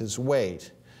shift his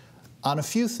weight. On a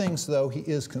few things, though, he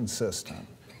is consistent,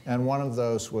 and one of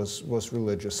those was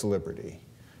religious liberty.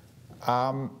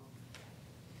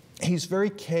 He's very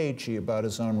cagey about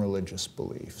his own religious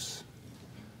beliefs.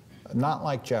 Not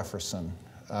like Jefferson.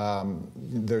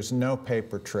 There's no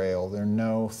paper trail, there are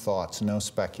no thoughts, no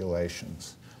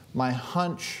speculations. My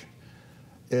hunch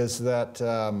is that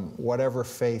whatever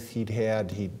faith he'd had,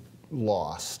 he'd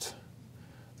lost.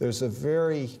 There's a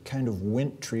very kind of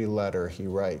wintry letter he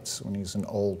writes when he's an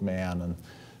old man, and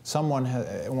someone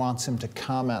wants him to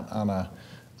comment on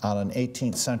an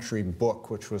 18th century book,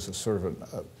 which was a sort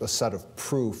of a set of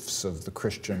proofs of the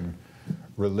Christian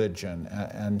religion.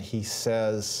 And he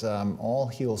says, all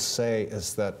he'll say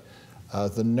is that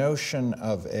the notion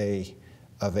of a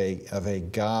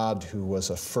God who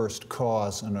was a first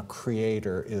cause and a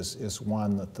creator is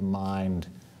one that the mind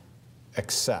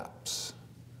accepts.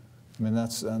 I mean,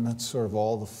 that's sort of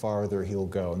all the farther he'll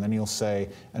go. And then he'll say,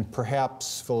 and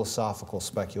perhaps philosophical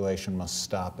speculation must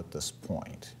stop at this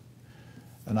point.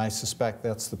 And I suspect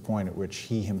that's the point at which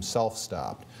he himself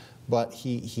stopped. But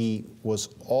he was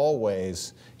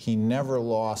always, he never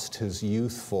lost his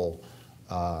youthful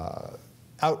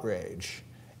outrage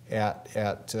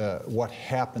at what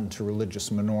happened to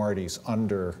religious minorities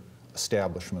under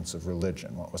establishments of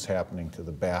religion, what was happening to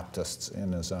the Baptists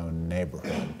in his own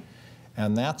neighborhood.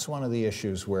 And that's one of the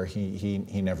issues where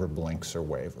he never blinks or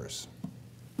wavers.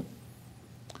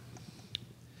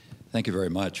 Thank you very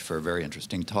much for a very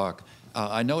interesting talk.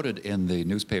 I noted in the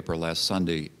newspaper last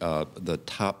Sunday the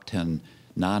top 10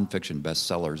 nonfiction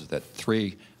bestsellers that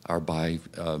 3 are by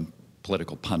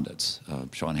political pundits.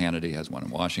 Sean Hannity has one on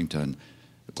Washington,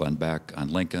 Glenn Beck on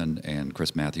Lincoln, and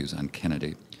Chris Matthews on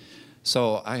Kennedy.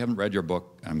 So I haven't read your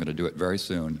book. I'm going to do it very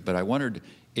soon. But I wondered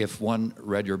if one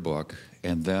read your book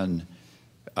and then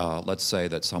let's say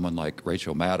that someone like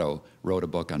Rachel Maddow wrote a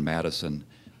book on Madison,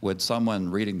 would someone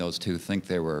reading those two think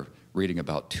they were reading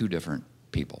about 2 different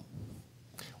people?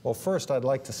 Well, first, I'd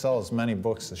like to sell as many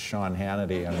books as Sean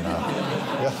Hannity and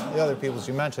the other people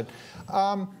you mentioned.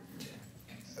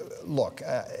 Look,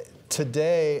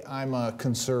 today I'm a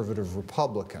conservative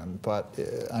Republican, but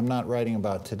I'm not writing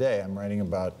about today. I'm writing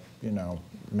about,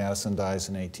 Madison dies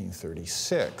in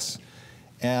 1836.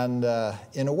 And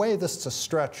in a way, this is a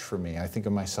stretch for me. I think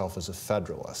of myself as a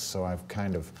Federalist, so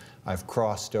I've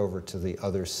crossed over to the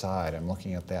other side. I'm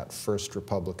looking at that first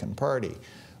Republican Party.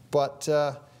 But,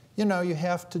 you know, you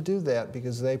have to do that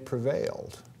because they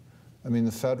prevailed. I mean,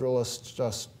 the Federalists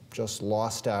just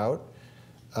lost out,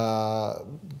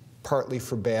 partly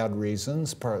for bad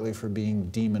reasons, partly for being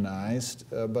demonized,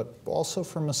 but also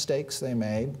for mistakes they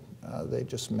made. They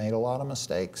just made a lot of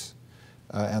mistakes,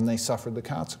 and they suffered the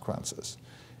consequences.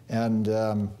 And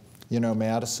you know,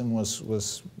 Madison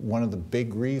was one of the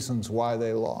big reasons why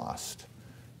they lost.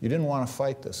 You didn't want to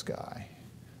fight this guy.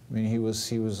 I mean, he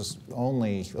was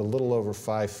only a little over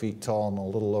 5 feet tall and a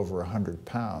little over 100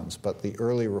 pounds, but the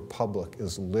early republic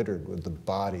is littered with the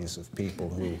bodies of people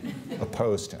who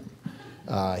opposed him.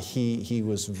 He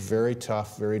was very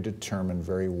tough, very determined,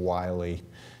 very wily,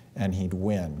 and he'd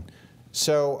win.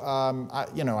 So,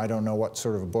 you know, I don't know what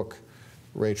sort of a book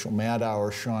Rachel Maddow or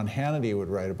Sean Hannity would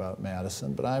write about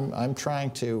Madison, but I'm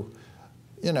trying to,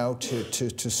 you know,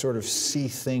 to sort of see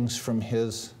things from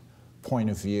his point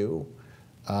of view,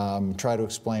 try to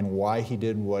explain why he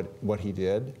did what he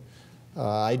did.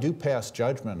 I do pass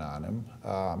judgment on him.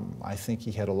 I think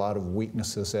he had a lot of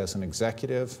weaknesses as an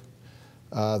executive.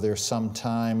 There's some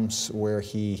times where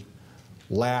he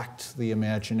lacked the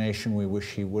imagination we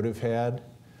wish he would have had.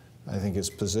 I think his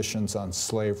positions on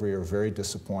slavery are very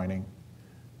disappointing,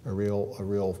 a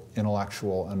real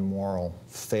intellectual and moral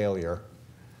failure.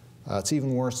 It's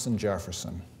even worse than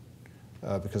Jefferson,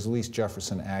 because at least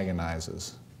Jefferson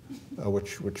agonizes,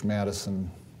 which Madison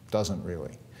doesn't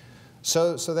really.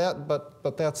 So that,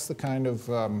 but that's the kind of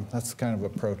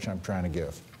approach I'm trying to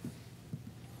give.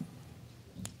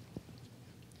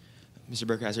 Mr.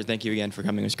 Brookhiser, thank you again for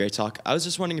coming. It was a great talk. I was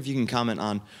just wondering if you can comment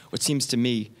on what seems to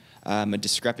me a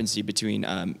discrepancy between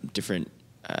different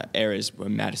eras of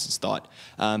Madison's thought.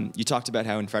 You talked about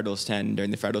how in Federalist 10,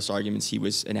 during the Federalist arguments, he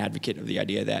was an advocate of the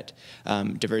idea that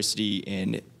diversity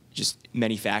in just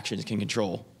many factions can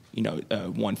control, you know,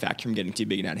 one faction from getting too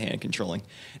big and out of hand, controlling.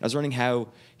 I was wondering how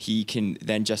he can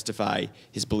then justify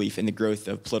his belief in the growth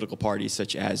of political parties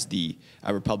such as the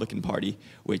Republican Party,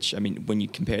 which, I mean, when you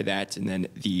compare that and then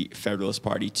the Federalist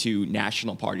Party to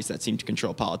national parties that seem to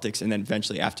control politics, and then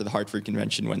eventually after the Hartford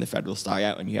Convention when the Federalists die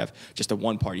out and you have just a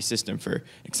one-party system for an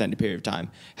extended period of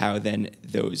time, how then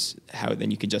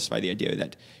you can justify the idea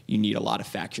that you need a lot of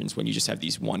factions when you just have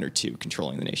these one or two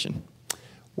controlling the nation?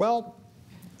 Well,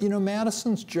 you know,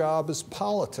 Madison's job is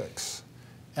politics,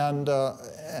 and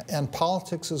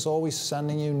politics is always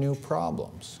sending you new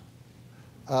problems.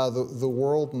 The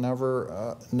world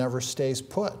never stays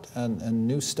put, and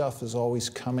new stuff is always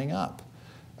coming up.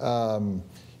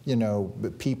 You know,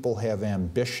 people have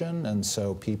ambition, and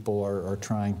so people are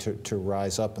trying to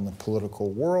rise up in the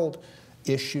political world.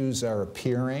 Issues are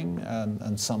appearing,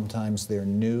 and sometimes they're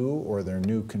new, or they're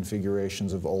new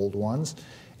configurations of old ones.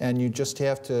 And you just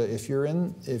have to,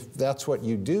 if that's what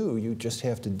you do, you just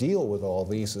have to deal with all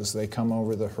these as they come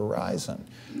over the horizon.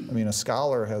 I mean, a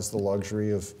scholar has the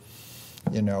luxury of,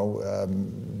 you know,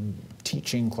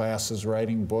 teaching classes,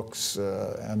 writing books,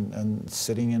 and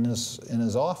sitting in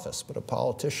his office. But a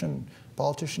politician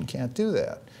can't do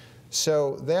that.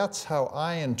 So that's how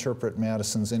I interpret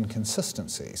Madison's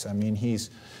inconsistencies. I mean, he's,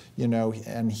 you know,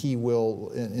 and he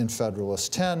will, in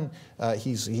Federalist 10,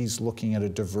 he's looking at a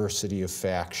diversity of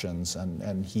factions,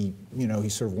 and he, you know, he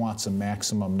sort of wants a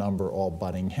maximum number all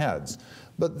butting heads.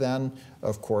 But then,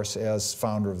 of course, as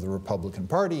founder of the Republican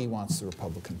Party, he wants the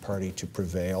Republican Party to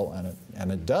prevail,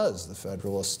 and it does. The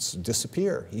Federalists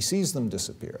disappear. He sees them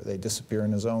disappear. They disappear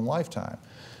in his own lifetime.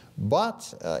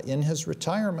 But in his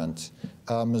retirement,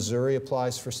 Missouri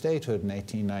applies for statehood in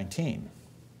 1819.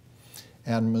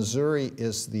 And Missouri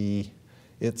is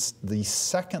it's the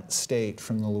second state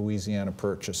from the Louisiana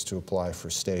Purchase to apply for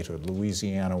statehood.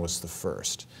 Louisiana was the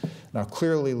first. Now,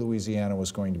 clearly, Louisiana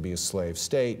was going to be a slave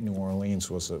state. New Orleans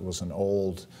was an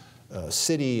old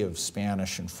city of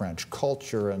Spanish and French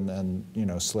culture, and then, you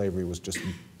know, slavery was just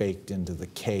baked into the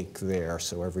cake there,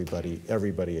 so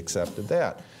everybody accepted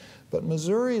that. But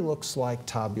Missouri looks like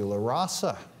tabula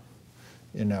rasa.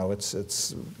 You know,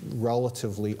 it's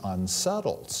relatively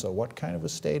unsettled. So what kind of a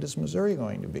state is Missouri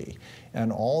going to be?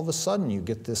 And all of a sudden you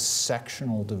get this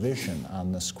sectional division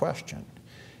on this question.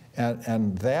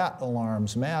 And that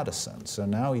alarms Madison. So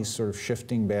now he's sort of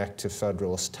shifting back to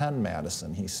Federalist 10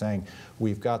 Madison. He's saying,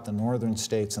 we've got the northern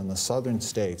states and the southern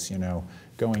states, you know,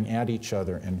 going at each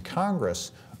other in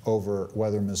Congress over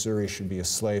whether Missouri should be a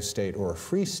slave state or a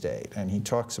free state. And he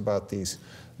talks about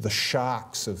the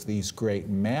shocks of these great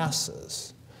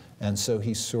masses. And so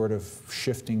he's sort of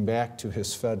shifting back to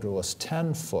his Federalist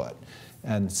 10 foot.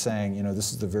 and saying, you know,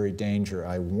 this is the very danger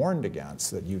I warned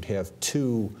against, that you'd have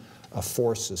two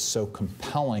forces so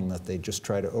compelling that they just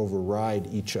try to override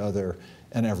each other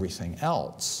and everything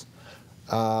else.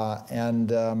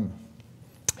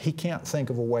 He can't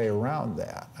think of a way around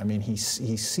that. I mean, he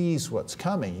sees what's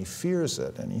coming, he fears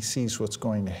it, and he sees what's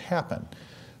going to happen.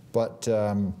 But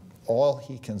all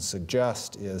he can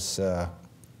suggest is a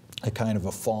kind of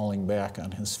a falling back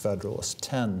on his Federalist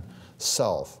 10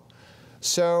 self.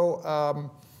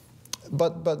 So,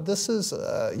 but this is,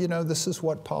 you know, this is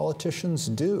what politicians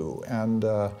do, and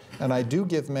I do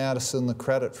give Madison the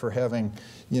credit for having,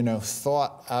 you know,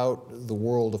 thought out the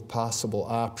world of possible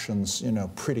options, you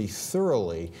know, pretty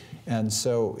thoroughly, and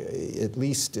so at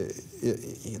least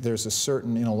there's a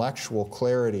certain intellectual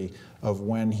clarity of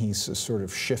when he's sort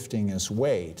of shifting his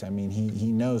weight. I mean,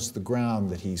 he knows the ground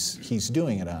that he's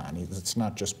doing it on. It's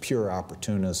not just pure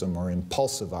opportunism or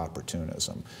impulsive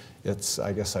opportunism. It's,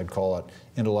 I guess I'd call it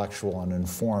intellectual and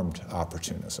informed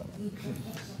opportunism.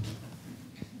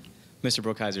 Mr.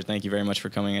 Brookhiser, thank you very much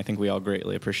for coming. I think we all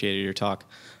greatly appreciated your talk.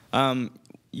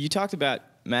 You talked about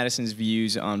Madison's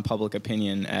views on public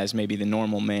opinion as maybe the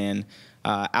normal man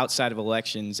outside of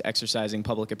elections exercising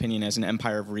public opinion as an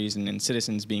empire of reason and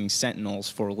citizens being sentinels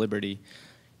for liberty.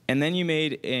 And then you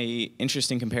made an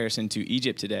interesting comparison to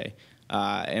Egypt today.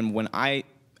 And when I,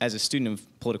 as a student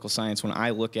of political science, when I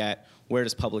look at where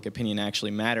does public opinion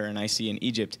actually matter, and I see in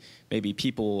Egypt maybe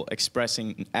people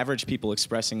expressing, average people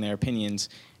expressing their opinions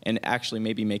and actually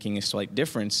maybe making a slight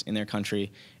difference in their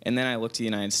country, and then I look to the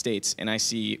United States and I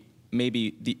see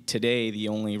maybe today the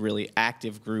only really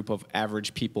active group of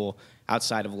average people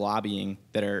outside of lobbying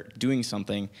that are doing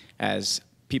something as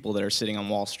people that are sitting on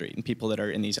Wall Street and people that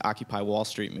are in these Occupy Wall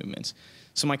Street movements.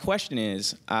 So my question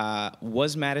is,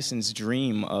 was Madison's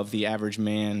dream of the average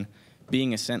man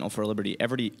being a sentinel for liberty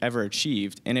ever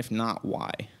achieved, and if not,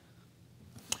 why?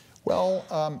 Well,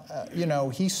 you know,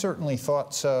 he certainly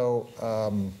thought so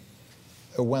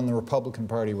when the Republican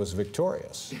Party was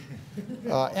victorious.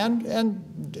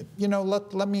 And you know,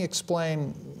 let me explain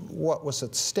what was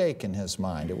at stake in his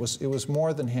mind. It was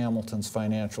more than Hamilton's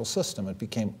financial system. It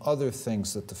became other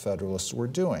things that the Federalists were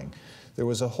doing. There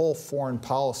was a whole foreign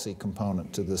policy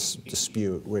component to this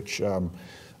dispute, which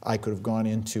I could have gone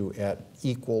into at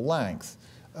equal length.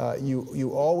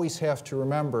 You always have to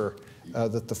remember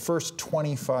that the first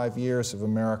 25 years of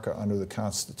America under the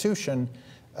Constitution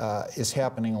is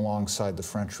happening alongside the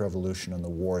French Revolution and the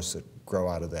wars that grow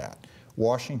out of that.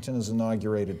 Washington is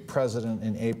inaugurated president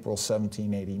in April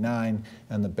 1789,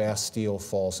 and the Bastille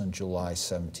falls in July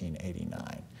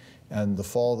 1789. And the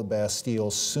fall of the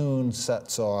Bastille soon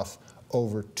sets off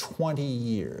over 20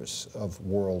 years of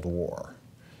World War.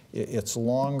 It's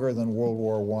longer than World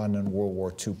War I and World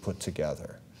War II put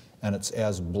together, and it's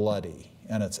as bloody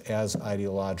and it's as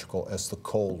ideological as the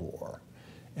Cold War.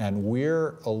 And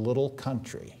we're a little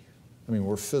country. I mean,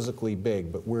 we're physically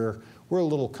big, but we're a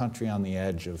little country on the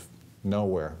edge of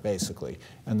nowhere, basically.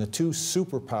 And the two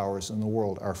superpowers in the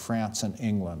world are France and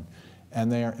England, and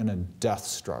they are in a death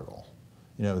struggle.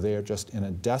 You know, they are just in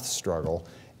a death struggle,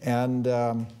 and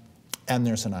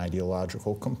there's an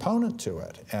ideological component to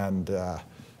it. And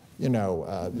you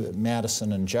know,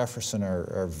 Madison and Jefferson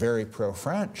are very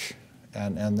pro-French,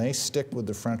 and they stick with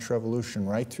the French Revolution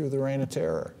right through the Reign of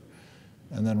Terror,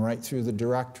 and then right through the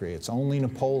Directory. It's only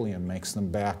Napoleon makes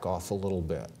them back off a little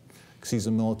bit, because he's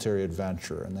a military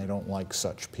adventurer, and they don't like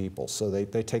such people, so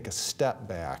they take a step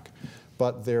back.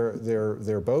 But their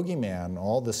bogeyman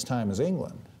all this time is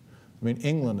England. I mean,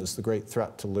 England is the great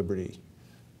threat to liberty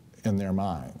in their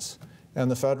minds. And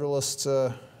the Federalists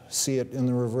see it in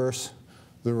the reverse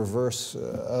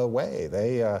way.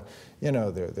 They, you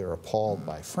know, they're appalled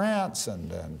by France,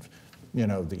 and you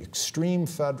know, the extreme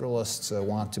Federalists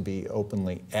want to be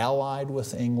openly allied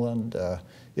with England.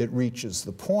 It reaches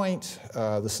the point,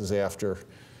 this is after,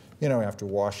 you know, after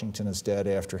Washington is dead,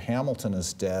 after Hamilton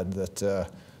is dead, that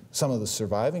some of the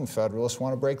surviving Federalists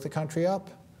want to break the country up,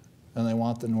 and they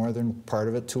want the northern part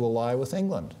of it to ally with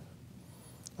England.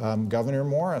 Gouverneur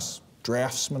Morris,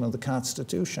 draftsman of the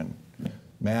Constitution,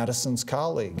 Madison's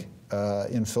colleague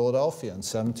in Philadelphia in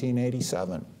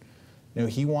 1787. You know,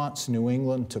 he wants New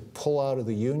England to pull out of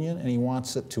the Union, and he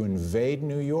wants it to invade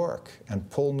New York and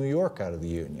pull New York out of the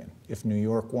Union if New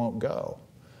York won't go.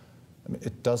 I mean,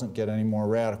 it doesn't get any more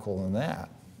radical than that.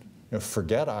 You know,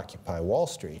 forget Occupy Wall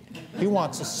Street. He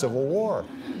wants a civil war.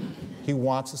 He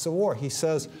wants a civil war. He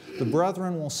says, the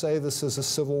brethren will say this is a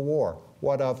civil war.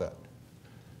 What of it?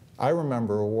 I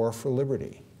remember a war for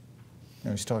liberty. You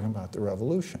know, he's talking about the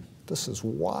revolution. This is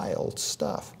wild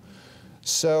stuff.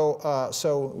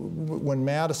 So when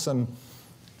Madison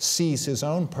sees his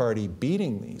own party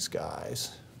beating these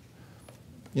guys,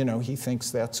 you know, he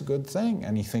thinks that's a good thing,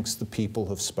 and he thinks the people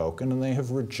have spoken and they have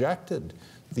rejected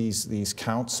these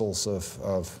counsels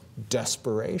of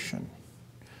desperation.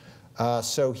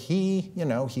 So he, you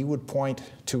know, he would point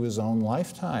to his own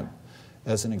lifetime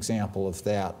as an example of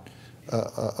that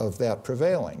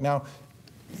prevailing. Now,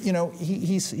 you know,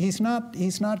 he's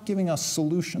not giving us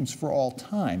solutions for all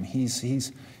time.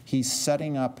 He's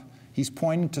setting up, he's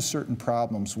pointing to certain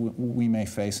problems we may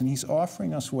face, and he's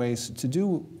offering us ways to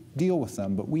deal with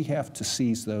them, but we have to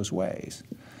seize those ways.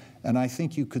 And I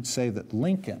think you could say that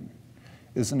Lincoln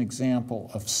is an example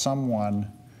of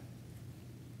someone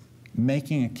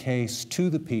making a case to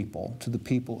the people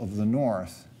of the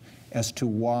North, as to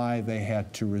why they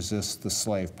had to resist the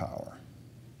slave power.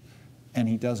 And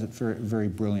he does it very, very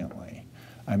brilliantly.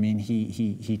 I mean,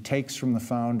 he takes from the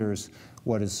founders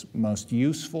what is most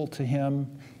useful to him,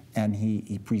 and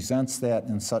he presents that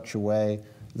in such a way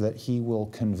that he will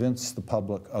convince the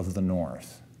public of the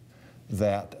North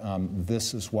that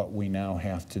this is what we now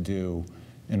have to do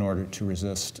in order to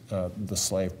resist the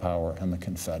slave power and the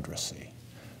Confederacy.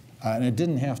 And it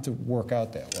didn't have to work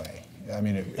out that way. I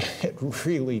mean, it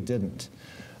really didn't.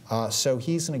 So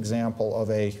he's an example of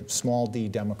a small d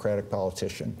democratic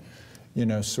politician, you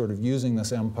know, sort of using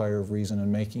this empire of reason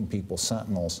and making people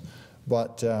sentinels.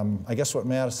 But I guess what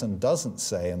Madison doesn't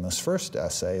say in this first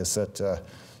essay is that,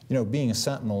 you know, being a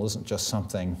sentinel isn't just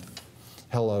something,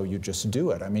 hello, you just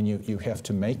do it. I mean, you have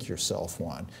to make yourself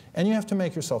one. And you have to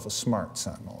make yourself a smart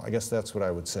sentinel. I guess that's what I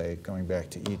would say, going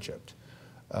back to Egypt.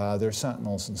 There are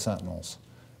sentinels and sentinels.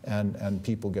 And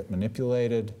people get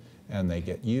manipulated, and they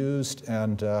get used,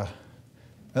 and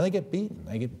they get beaten.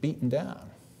 They get beaten down.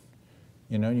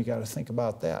 You know, and you got to think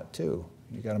about that too.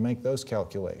 You got to make those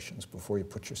calculations before you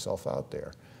put yourself out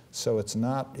there. So it's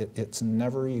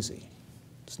never easy.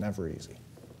 It's never easy.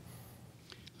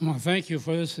 Well, thank you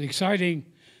for this exciting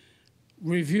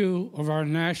review of our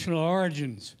national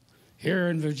origins here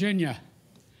in Virginia.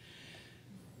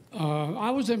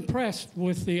 I was impressed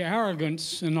with the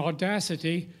arrogance and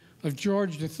audacity of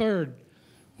George III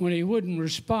when he wouldn't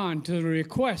respond to the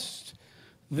request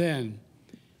then.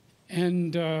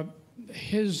 And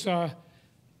his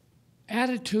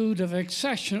attitude of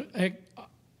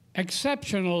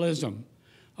exceptionalism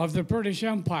of the British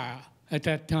Empire at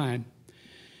that time.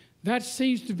 That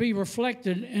seems to be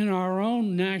reflected in our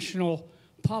own national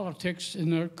politics in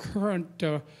the current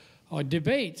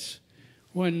debates,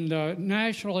 when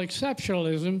national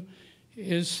exceptionalism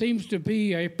seems to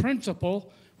be a principle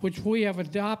which we have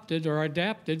adopted or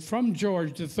adapted from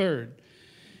George III.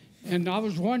 And I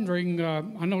was wondering,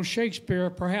 I know Shakespeare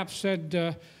perhaps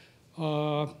said,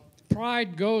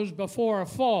 pride goes before a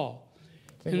fall.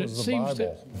 I think it was the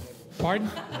Bible. Pardon?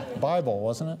 Bible,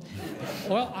 wasn't it?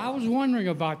 Well, I was wondering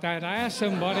about that. I asked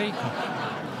somebody,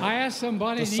 Does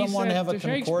and he someone said have a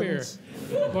Shakespeare. concordance?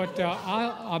 But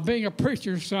being a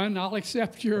preacher's son, I'll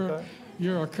accept your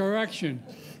correction.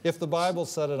 If the Bible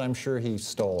said it, I'm sure he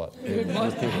stole it.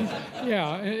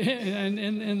 Yeah, and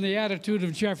in the attitude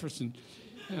of Jefferson.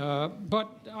 But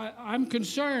I'm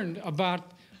concerned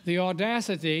about the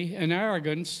audacity and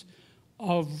arrogance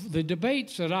of the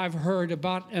debates that I've heard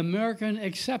about American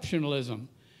exceptionalism.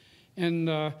 And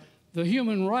the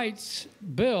Human Rights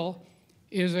Bill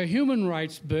is a human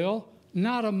rights bill,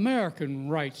 not American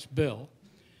rights bill.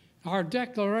 Our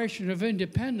Declaration of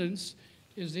Independence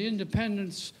is the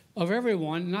independence of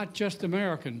everyone, not just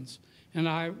Americans. And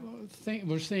I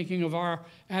was thinking of our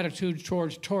attitude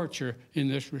towards torture in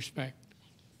this respect.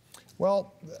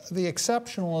 Well, the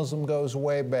exceptionalism goes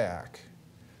way back.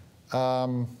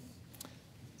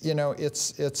 You know,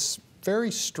 it's very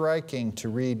striking to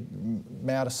read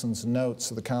Madison's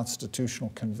notes of the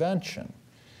Constitutional Convention.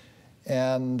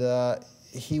 And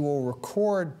he will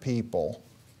record people.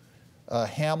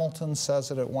 Hamilton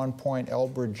says it at one point.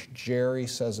 Elbridge Gerry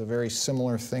says a very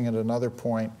similar thing at another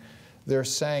point. They're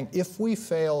saying, if we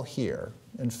fail here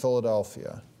in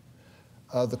Philadelphia,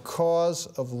 the cause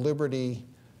of liberty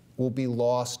will be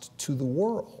lost to the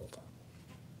world.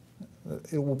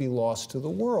 It will be lost to the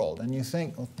world. And you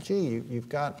think, well, gee,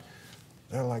 there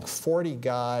are like 40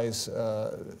 guys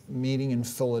meeting in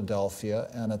Philadelphia,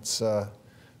 and it's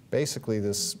basically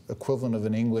this equivalent of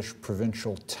an English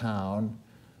provincial town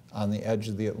on the edge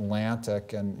of the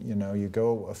Atlantic, and you know, you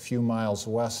go a few miles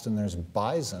west and there's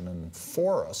bison and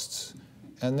forests,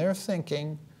 and they're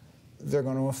thinking they're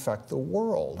going to affect the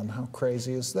world, and how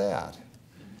crazy is that?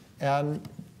 And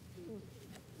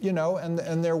you know,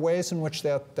 and there are ways in which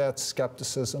that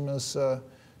skepticism is,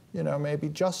 you know, maybe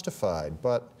justified,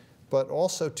 but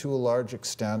also to a large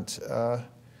extent,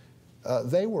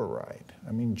 they were right.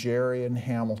 I mean, Jerry and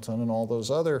Hamilton and all those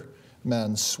other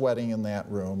men sweating in that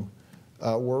room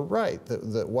were right,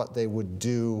 that what they would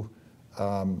do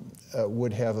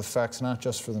would have effects not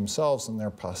just for themselves and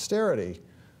their posterity,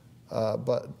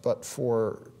 but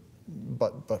for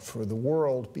the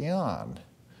world beyond.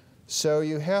 So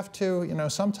you have to, you know,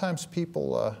 sometimes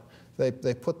people,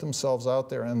 they put themselves out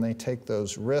there and they take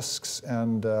those risks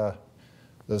and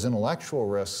those intellectual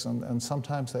risks, and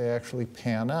sometimes they actually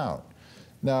pan out.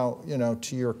 Now, you know,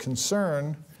 to your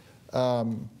concern,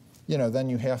 you know, then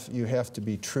you have to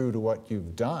be true to what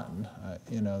you've done.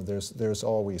 You know, there's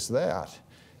always that.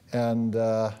 And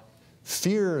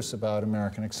fears about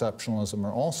American exceptionalism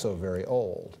are also very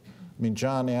old. I mean,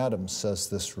 John Adams says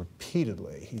this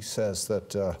repeatedly. He says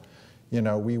that, you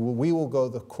know, we will go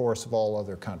the course of all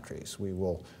other countries. We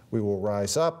will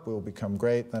rise up, we'll become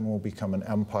great, then we'll become an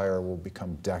empire, we'll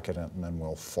become decadent, and then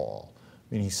we'll fall.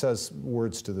 I mean, he says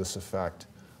words to this effect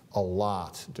a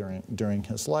lot during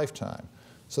his lifetime.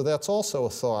 So that's also a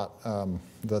thought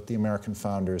that the American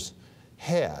founders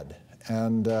had.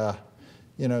 And,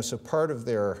 you know, so part of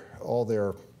all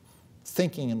their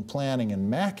thinking and planning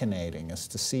and machinating is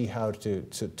to see how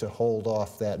to hold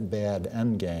off that bad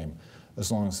endgame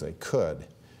as long as they could.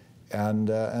 And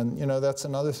you know, that's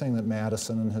another thing that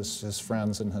Madison and his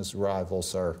friends and his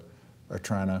rivals are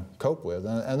trying to cope with,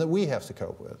 and that we have to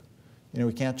cope with. You know,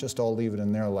 we can't just all leave it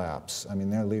in their laps. I mean,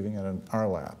 they're leaving it in our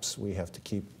laps. We have to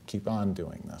keep on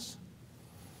doing this.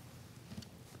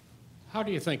 How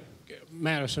do you think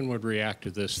Madison would react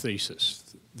to this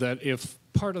thesis, that if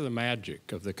part of the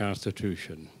magic of the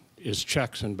Constitution is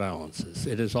checks and balances,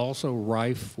 it is also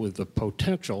rife with the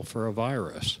potential for a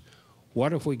virus?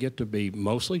 What if we get to be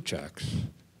mostly checks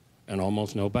and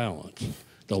almost no balance?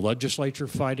 The legislature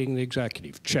fighting the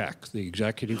executive, check. The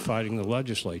executive fighting the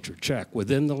legislature, check.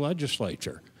 Within the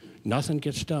legislature, nothing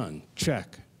gets done,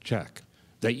 check, check.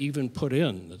 They even put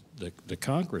in, the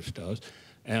Congress does,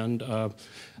 and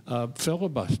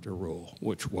filibuster rule,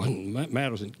 which wasn't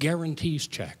Madison, guarantees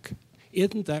check.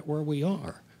 Isn't that where we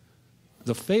are?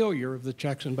 The failure of the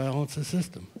checks and balances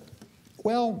system.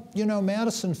 Well, you know,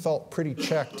 Madison felt pretty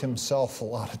checked himself a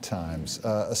lot of times,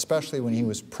 especially when he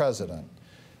was president.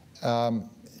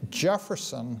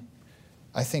 Jefferson,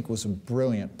 I think, was a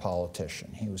brilliant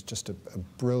politician. He was just a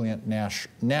brilliant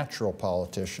natural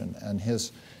politician, and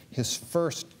his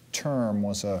first term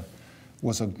was a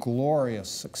glorious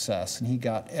success, and he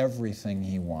got everything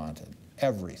he wanted,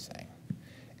 everything.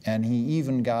 And he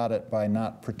even got it by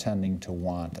not pretending to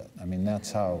want it. I mean,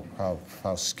 that's how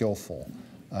skillful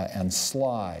and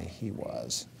sly he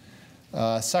was.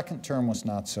 Second term was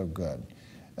not so good.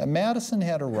 Madison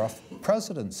had a rough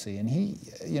presidency, and he,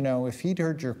 you know, if he'd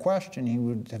heard your question, he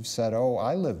would have said, oh,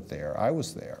 I lived there, I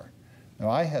was there. No,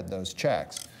 I had those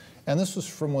checks. And this was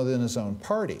from within his own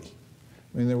party.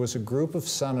 I mean, there was a group of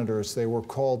senators, they were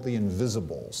called the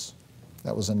Invisibles.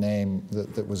 That was a name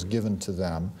that was given to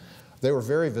them. They were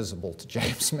very visible to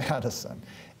James Madison,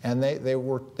 and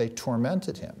they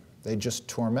tormented him. They just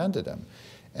tormented him.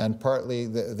 And partly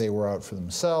they were out for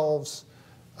themselves.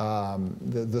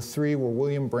 The three were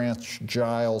William Branch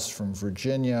Giles from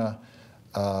Virginia,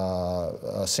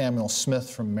 Samuel Smith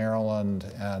from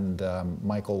Maryland, and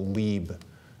Michael Lieb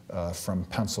from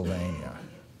Pennsylvania.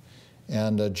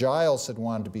 And Giles had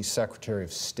wanted to be Secretary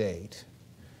of State,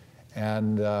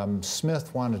 and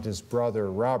Smith wanted his brother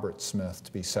Robert Smith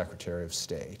to be Secretary of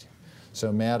State. So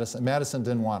Madison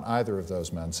didn't want either of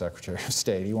those men Secretary of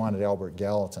State. He wanted Albert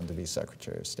Gallatin to be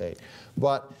Secretary of State.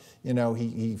 But, you know,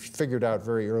 he figured out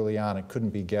very early on it couldn't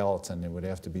be Gallatin. It would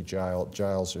have to be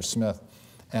Giles or Smith.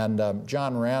 And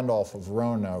John Randolph of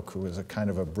Roanoke, who was a kind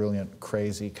of a brilliant,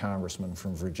 crazy congressman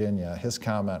from Virginia, his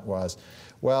comment was,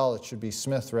 well, it should be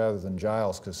Smith rather than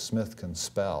Giles because Smith can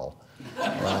spell.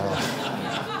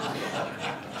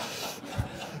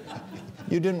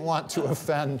 You didn't want to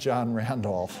offend John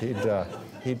Randolph.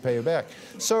 He'd pay you back.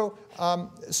 So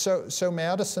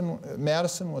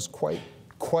Madison was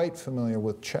quite familiar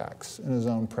with checks in his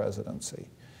own presidency,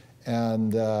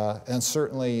 and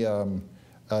certainly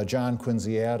John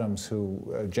Quincy Adams,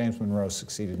 who James Monroe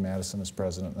succeeded Madison as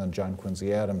president, and then John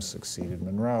Quincy Adams succeeded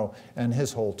Monroe, and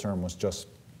his whole term was just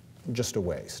a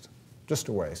waste, just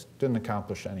a waste. Didn't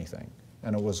accomplish anything,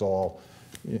 and it was all,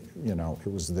 you know,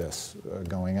 it was this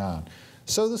going on.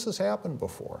 So this has happened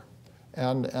before,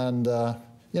 and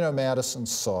you know, Madison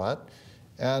saw it,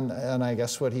 and I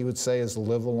guess what he would say is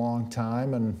live a long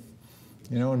time and,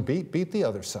 you know, and beat the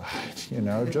other side. You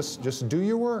know, just do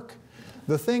your work.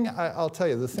 The thing I'll tell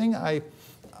you, the thing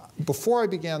before I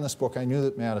began this book, I knew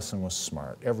that Madison was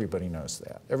smart. Everybody knows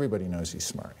that. Everybody knows he's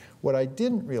smart. What I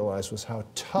didn't realize was how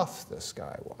tough this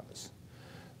guy was.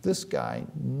 This guy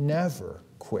never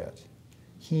quit.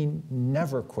 He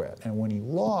never quit. And when he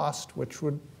lost, which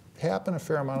would happen a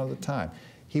fair amount of the time,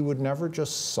 he would never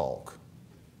just sulk.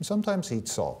 Sometimes he'd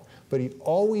sulk, but he'd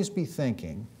always be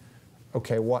thinking,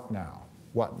 okay, what now?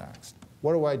 What next?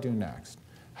 What do I do next?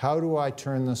 How do I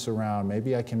turn this around?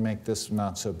 Maybe I can make this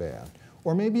not so bad.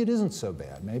 Or maybe it isn't so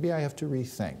bad. Maybe I have to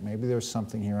rethink. Maybe there's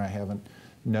something here I haven't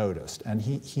noticed. And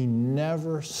he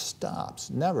never stops,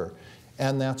 never.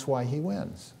 And that's why he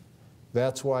wins.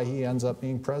 That's why he ends up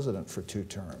being president for 2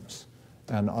 terms.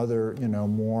 And other,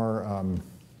 more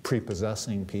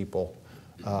prepossessing people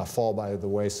fall by the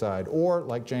wayside, or,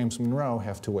 like James Monroe,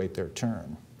 have to wait their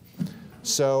turn.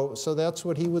 So that's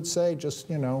what he would say, just,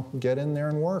 get in there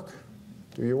and work.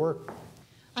 Do your work.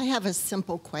 I have a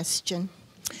simple question.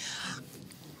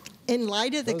 In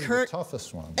light of the current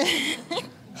toughest one.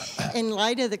 In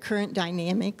light of the current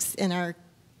dynamics in our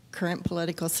current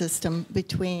political system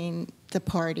between the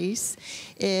parties,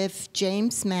 if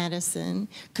James Madison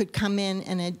could come in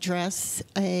and address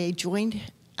a joint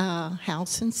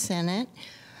House and Senate,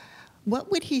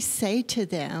 what would he say to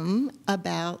them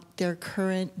about their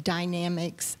current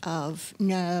dynamics of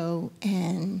no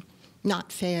and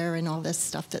not fair and all this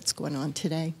stuff that's going on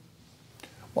today?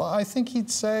 Well, I think he'd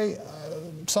say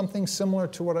something similar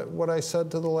to what I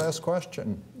said to the last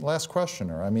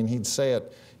questioner. I mean, he'd say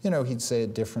it, he'd say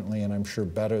it differently, and I'm sure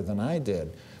better than I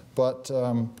did. But,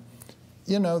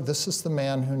 this is the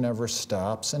man who never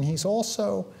stops, and he's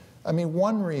also,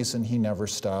 one reason he never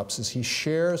stops is he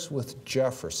shares with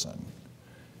Jefferson.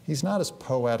 He's not as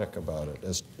poetic about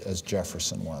it as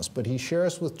Jefferson was, but he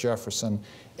shares with Jefferson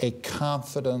a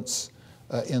confidence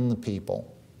in the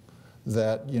people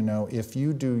that, if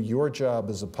you do your job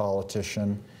as a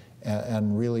politician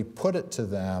and really put it to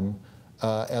them,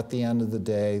 at the end of the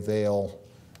day, they'll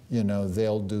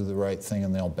do the right thing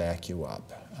and they'll back you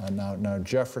up. Now,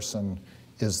 Jefferson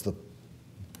is the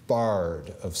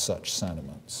bard of such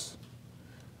sentiments.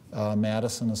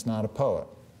 Madison is not a poet.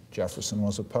 Jefferson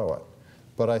was a poet.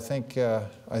 But I think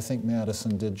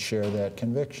Madison did share that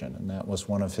conviction, and that was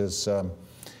one of his,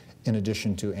 in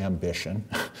addition to ambition,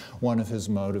 one of his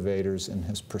motivators in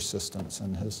his persistence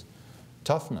and his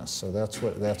toughness. So that's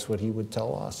what he would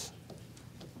tell us.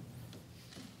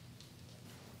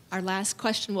 Our last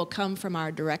question will come from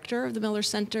our director of the Miller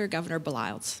Center, Governor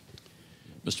Baliles.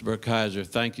 Mr. Brookhiser,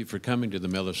 thank you for coming to the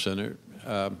Miller Center.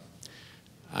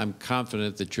 I'm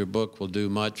confident that your book will do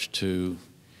much to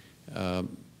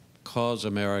cause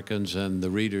Americans and the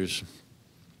readers,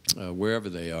 wherever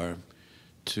they are,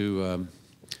 to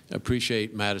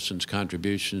appreciate Madison's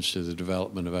contributions to the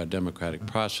development of our democratic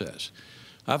process.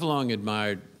 I've long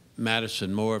admired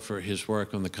Madison more for his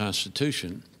work on the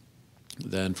Constitution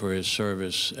than for his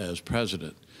service as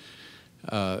president.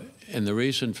 And the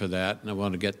reason for that, and I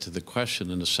want to get to the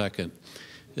question in a second,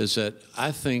 is that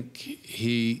I think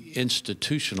he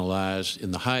institutionalized,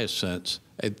 in the highest sense,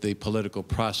 the political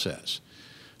process,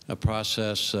 a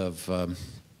process of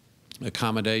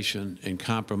accommodation and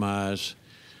compromise,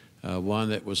 one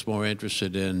that was more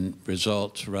interested in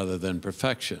results rather than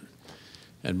perfection.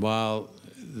 And while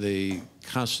the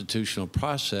constitutional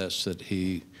process that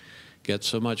he gets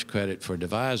so much credit for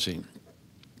devising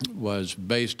was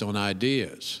based on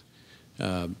ideas,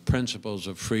 principles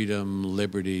of freedom,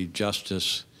 liberty,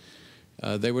 justice,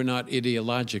 they were not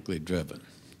ideologically driven.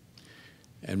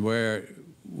 And where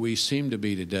we seem to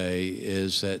be today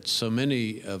is that so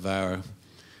many of our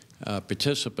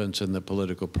participants in the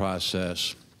political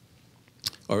process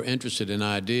are interested in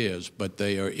ideas, but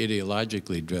they are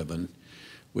ideologically driven,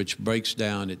 which breaks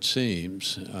down, it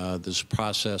seems, this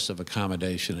process of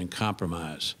accommodation and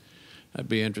compromise. I'd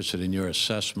be interested in your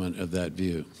assessment of that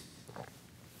view.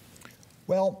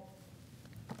 Well,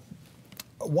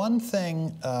 one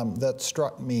thing that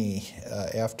struck me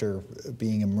after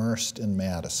being immersed in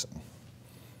Madison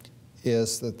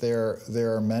is that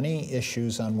there are many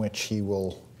issues on which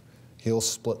he'll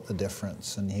split the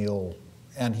difference, and he'll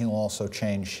also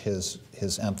change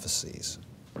his emphases.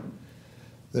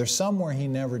 There's some where he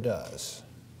never does.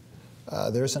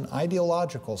 There's an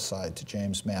ideological side to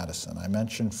James Madison. I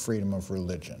mentioned freedom of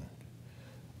religion.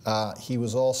 He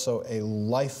was also a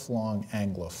lifelong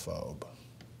Anglophobe.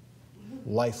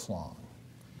 Lifelong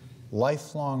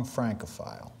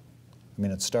Francophile. I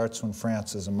mean, it starts when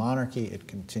France is a monarchy, it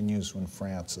continues when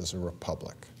France is a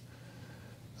republic.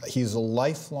 He's a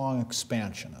lifelong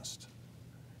expansionist.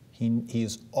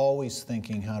 He's always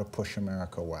thinking how to push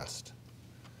America west,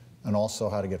 and also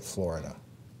how to get Florida.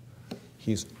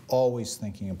 He's always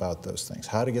thinking about those things,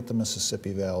 how to get the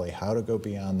Mississippi Valley, how to go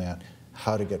beyond that,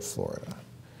 how to get Florida.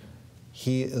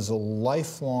 He is a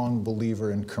lifelong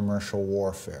believer in commercial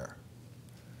warfare.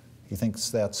 He thinks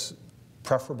that's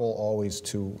preferable always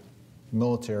to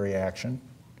military action,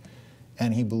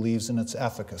 and he believes in its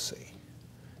efficacy.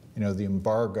 You know, the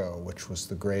embargo, which was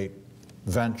the great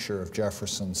venture of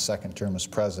Jefferson's second term as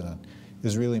president,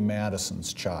 is really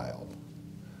Madison's child.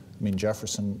 I mean,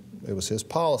 Jefferson, it was his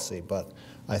policy, but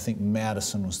I think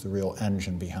Madison was the real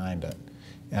engine behind it.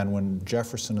 And when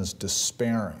Jefferson is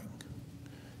despairing,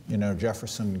 you know,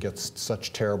 Jefferson gets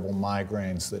such terrible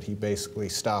migraines that he basically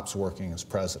stops working as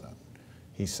president.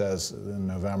 He says in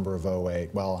November of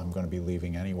 '08, well, I'm going to be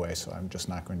leaving anyway, so I'm just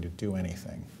not going to do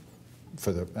anything.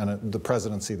 And the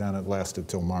presidency then it lasted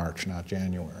till March, not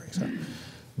January. So.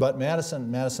 But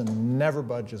Madison never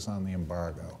budges on the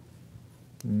embargo,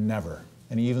 never.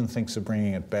 And he even thinks of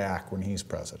bringing it back when he's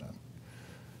president.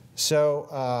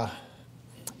 So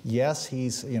yes,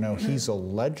 he's a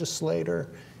legislator,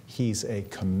 he's a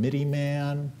committee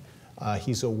man,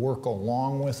 he's a work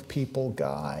along with people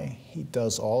guy. He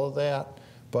does all of that.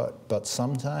 But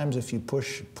sometimes if you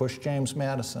push James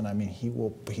Madison, I mean, he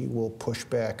will push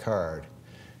back hard.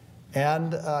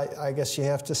 And I guess you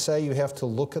have to say, you have to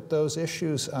look at those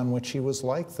issues on which he was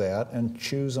like that and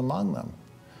choose among them.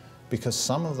 Because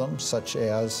some of them, such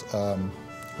as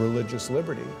religious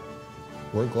liberty,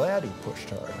 we're glad he pushed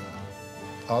hard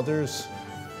on. Others,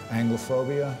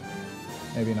 Anglophobia,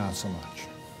 maybe not so much.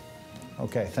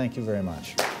 Okay, thank you very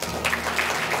much.